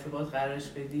رازم در ارتباط قرارش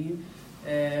بدیم،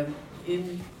 این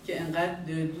که انقدر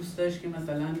دوست داشت که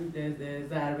مثلا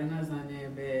ضربه نزنه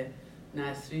به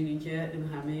نسرین، اینکه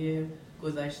همه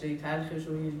گذشته تلخش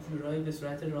رو یه جورایی به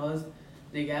صورت راز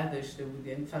نگه داشته بود.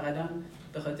 یعنی فقط هم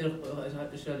به خاطر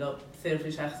صرف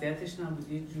شخصیتش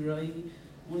نبود، یه جورایی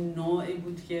اون نوعی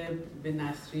بود که به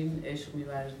نسرین عشق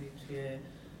می‌ورزید توی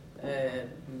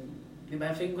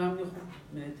من فکر می‌کنم خوب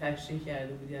تشریح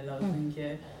کرده بود. یا لازم این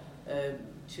که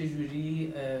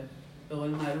چجوری به قول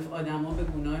معروف آدم‌ها به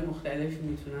گونه‌های مختلفی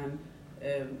میتونن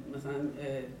مثلا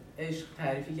عشق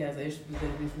تعریفی که از عشق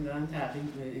می‌ذارن دارن تغییر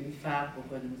یعنی فرق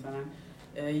بکنه. مثلا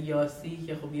یاسی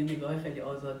که خب یه نگاه خیلی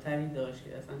آزادتری داشت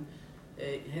که اصلا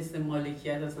حس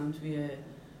مالکیت اصلا توی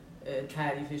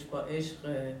تعریفش با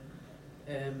عشق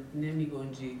نمی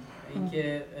گنجید.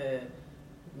 اینکه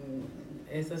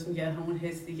احساس میکرد همون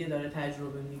حسی که داره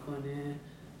تجربه میکنه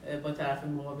با طرف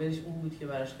مقابلش اون بود که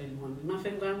براش خیلی مهم بود. من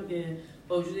فکر می‌کنم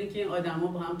با وجود اینکه این آدما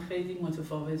با هم خیلی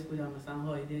متفاوت بودن، مثلا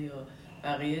هایده یا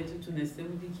بقیه تونسته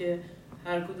بودی که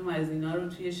هر کدوم از اینا رو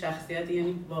توی شخصیت،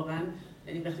 یعنی واقعا،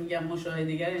 یعنی وقتی میگم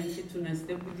مشاهده‌گر یعنی که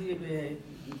تونسته بودی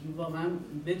واقعا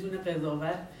بدون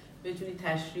قضاوت بتونی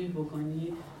تشریح بکنی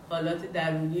حالات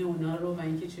درونی اونا رو و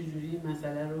اینکه چجوری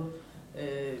مسئله رو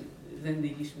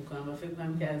زندگیش میکنن و فکر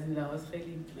کنم که از این لحاظ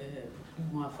خیلی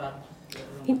موفق.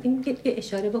 این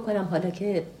اشاره بکنم حالا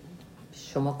که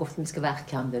شما گفتیم که وقت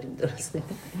کم داریم، درسته؟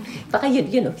 فقط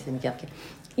یه نکته میگم که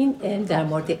این در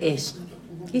مورد عشق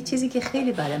یه چیزی که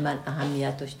خیلی برای من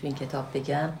اهمیت داشت تو این کتاب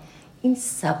بگم، این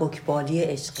سبکبالی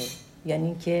عشقه.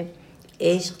 یعنی که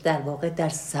عشق در واقع در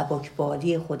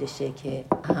سبکبالی خودشه که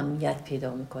اهمیت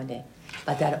پیدا میکنه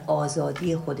و در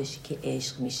آزادی خودشه که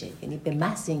عشق میشه. یعنی به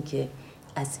محض این که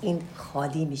از این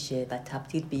خالی میشه و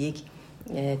تبدیل به یک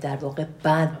در واقع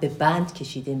بند به بند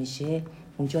کشیده میشه،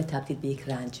 اونجا تبدیل به یک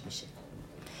رنج میشه.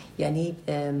 یعنی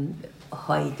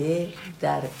هایده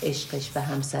در عشقش به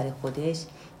همسر خودش،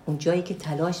 اون جایی که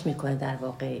تلاش میکنه در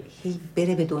واقع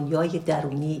بره به دنیای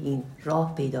درونی این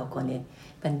راه پیدا کنه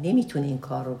و نمیتونه این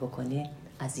کار رو بکنه،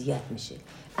 اذیت میشه.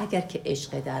 اگر که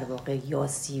عشق در واقع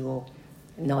یاسی و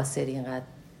ناصر اینقدر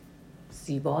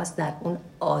زیباست، در اون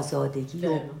آزادگی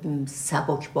و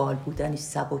سبکبال بودنش،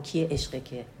 سبکی عشقه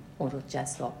که اون رو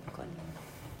جذاب میکنه.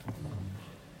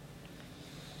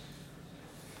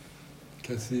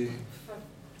 کسی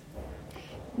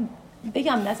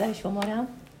بگم نظر شما رو؟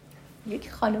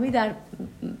 یک خانمی در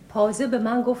پازه به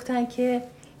من گفتن که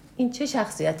این چه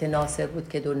شخصیت ناصر بود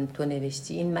که تو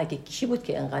نوشتی؟ این مگه کی بود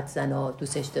که انقدر زنا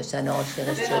دوستش داشتن و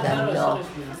عاشقش شدن اینا؟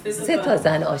 3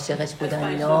 زن عاشقش بودن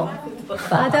اینا.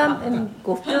 بعدم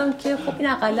گفتم که خب این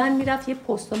اقلن میرفت یه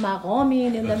پست و مقامی،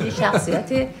 نمیدونم یه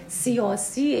شخصیت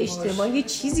سیاسی اجتماعی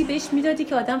چیزی بهش میدادی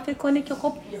که آدم فکر کنه که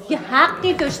خب یه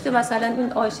حقی داشته مثلا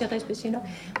این عاشقش بشه اینا.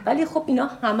 ولی خب اینا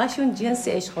همشون جنس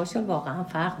عشقاشون واقعا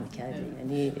فرق میکرده.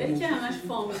 یعنی که همش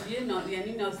فامیلیه،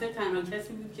 یعنی ناصر تنها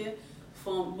کسی بود که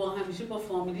همیشه با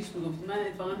فامیلیش میگفت. من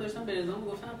اتفاقا داشتم به رضا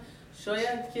میگفتم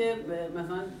شاید که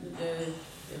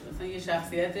مثلا یه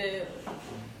شخصیت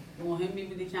مهمی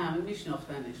بوده که همه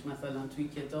میشناختنش مثلا توی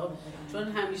کتاب، چون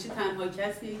همیشه تنها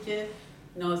کسیه که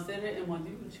ناصر امادی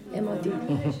بود، امادی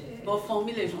با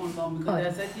فامیلش عنوان میکنه، در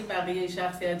اصل که بقیه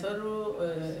شخصیت ها رو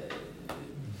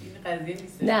این قضیه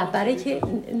نیست. نه، برای که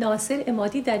ناصر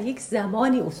امادی در یک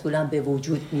زمانی اصولا به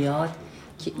وجود میاد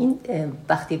که این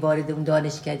وقتی وارد اون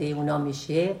دانشکده اونا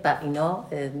میشه و اینا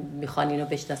میخوان اینو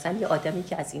بشناسن، یه آدمی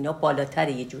که از اینا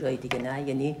بالاتره یه جورایی دیگه، نه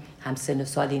یعنی هم سن و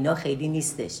سال اینا خیلی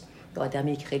نیستش، یه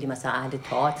آدمی که خیلی مثلا اهل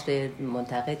تئاتر،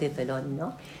 منتقد فلان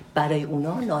اینا، برای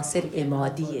اونا ناصر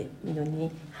امادیه.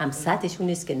 میدونی هم سطحشون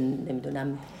نیست که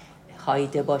نمیدونم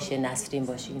هایده باشه، نسرین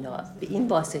باشه اینا. به این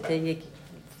واسطه یک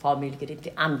فامیل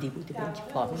گرفت عمدی بوده به اینکه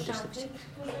فامیل داشته باشه.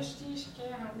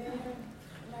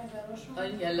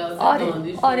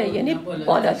 آره یعنی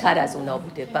بالاتر از اونا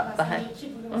بوده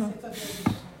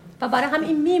و برای هم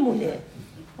این میمونه.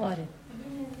 آره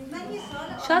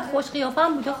شاید خوش قیافه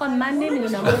هم بوده خانم، من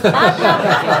نمیدونم.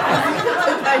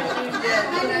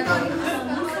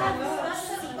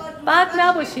 بعد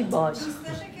نباشید باش. دوست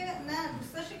داشته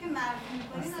که معرفی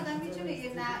میکنین آدم میتونه یه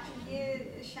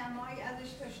شمایی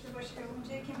ازش داشته باشه که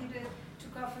اونجایی که میره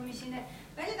تو کافه میشینه.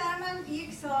 ولی برای من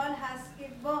یک سوال هست که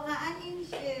واقعا این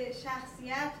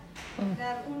شخصیت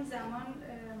در اون زمان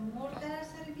مرد در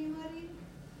اثر بیماری؟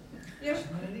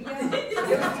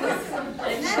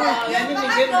 یعنی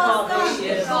میگه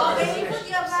واقعی بود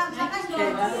یا فقط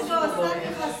داستان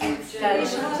میخواستیم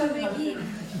اشاره بگیم؟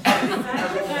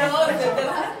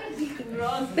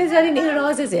 بذارین این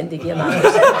راز زندگی من باشه.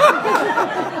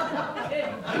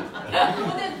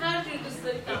 خودت هر جور دوست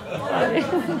داری.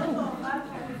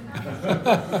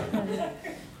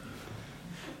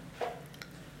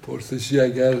 پرسشی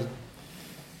اگر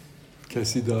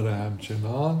کسی داره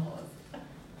همچنان.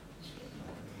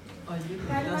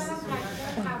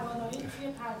 توانایی توی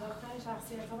پرداختن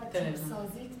شخصیت‌ها و تیپ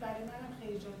سازیت برای منم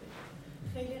خیلی جالب،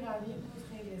 خیلی قوی بود،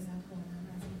 خیلی لذت بردم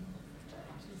از این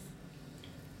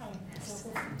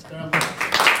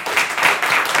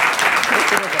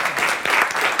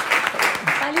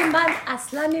ولی من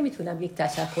اصلا نمیتونم یک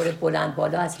تشکر بلند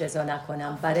بالا از رضا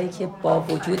نکنم، برای که با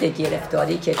وجود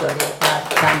گرفتاری که داره و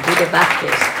کمبود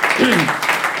وقتش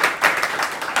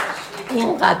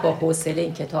اینقدر با حوصله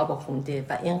این کتاب رو خونده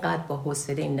و اینقدر با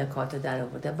حوصله این نکات رو در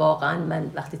آورده. واقعا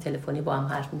من وقتی تلفنی با هم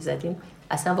حرف میزدیم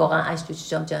اصلا واقعا اشک تو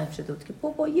چشام جمع شده بود که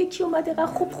بابا یکی اومده قد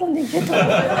خوب خونده این کتاب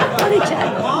کاری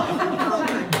کرد.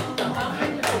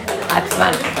 حتما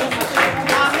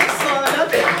همه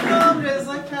سوالات رو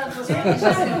رضا کرد.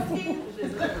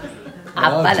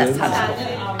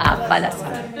 اول از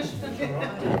همه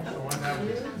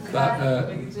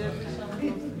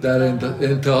در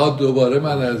انتها دوباره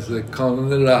من از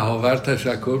کانون رهاور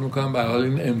تشکر میکنم. به هر حال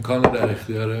این امکان در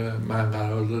اختیار من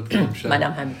قرار داد که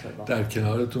منم همینطور در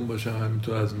کنارتون باشم،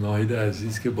 همینطور از ناهید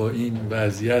عزیز که با این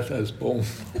وضعیت با اون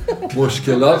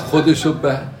مشکلات خودشو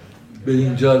به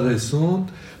اینجا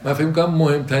رسوند. من فکر میکنم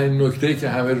مهمترین نکته‌ای که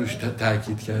همه روش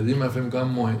تاکید کردیم، من فکر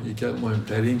میکنم یکی از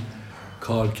مهمترین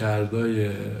کارکردهای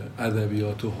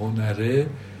ادبیات و هنره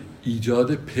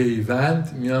ایجاد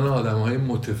پیوند میان آدم‌های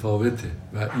متفاوته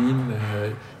و این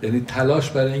یعنی تلاش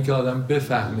برای اینکه آدم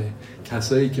بفهمه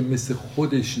کسایی که مثل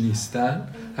خودش نیستن.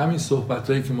 همین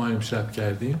صحبتایی که ما امشب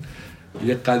کردیم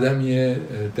یه قدمیه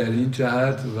در این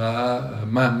جهت و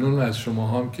ممنون از شما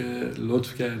هم که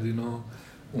لطف کردین و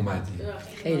اومدین.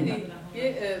 خیلی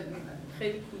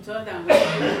کوتاه در مورد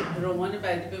رمان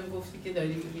بعدی بهم گفتی که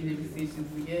داری می‌نویسی چیز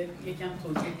دیگه، یکم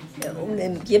توضیح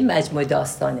بدید. یه مجموعه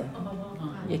داستانه،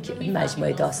 یک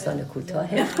مجموعه داستان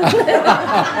کوتاهه.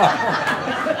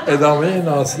 ادامه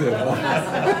ناصر.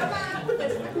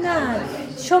 نه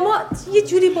شما یه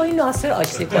جوری با این ناصر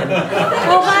آشتی کنید،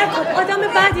 باور کن آدم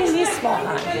بدی نیست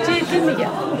واقعا، جدی میگم.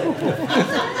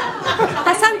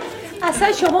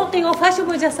 اصلا شما قیافه‌شو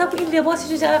مجسم کن، این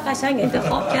لباسشو چقدر قشنگ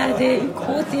انتخاب کرده، این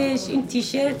کتش، این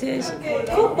تیشرتش،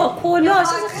 خوب با کلاهش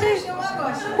خیلی.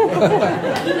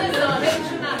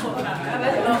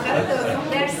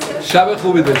 شب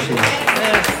خوبی داشتیم.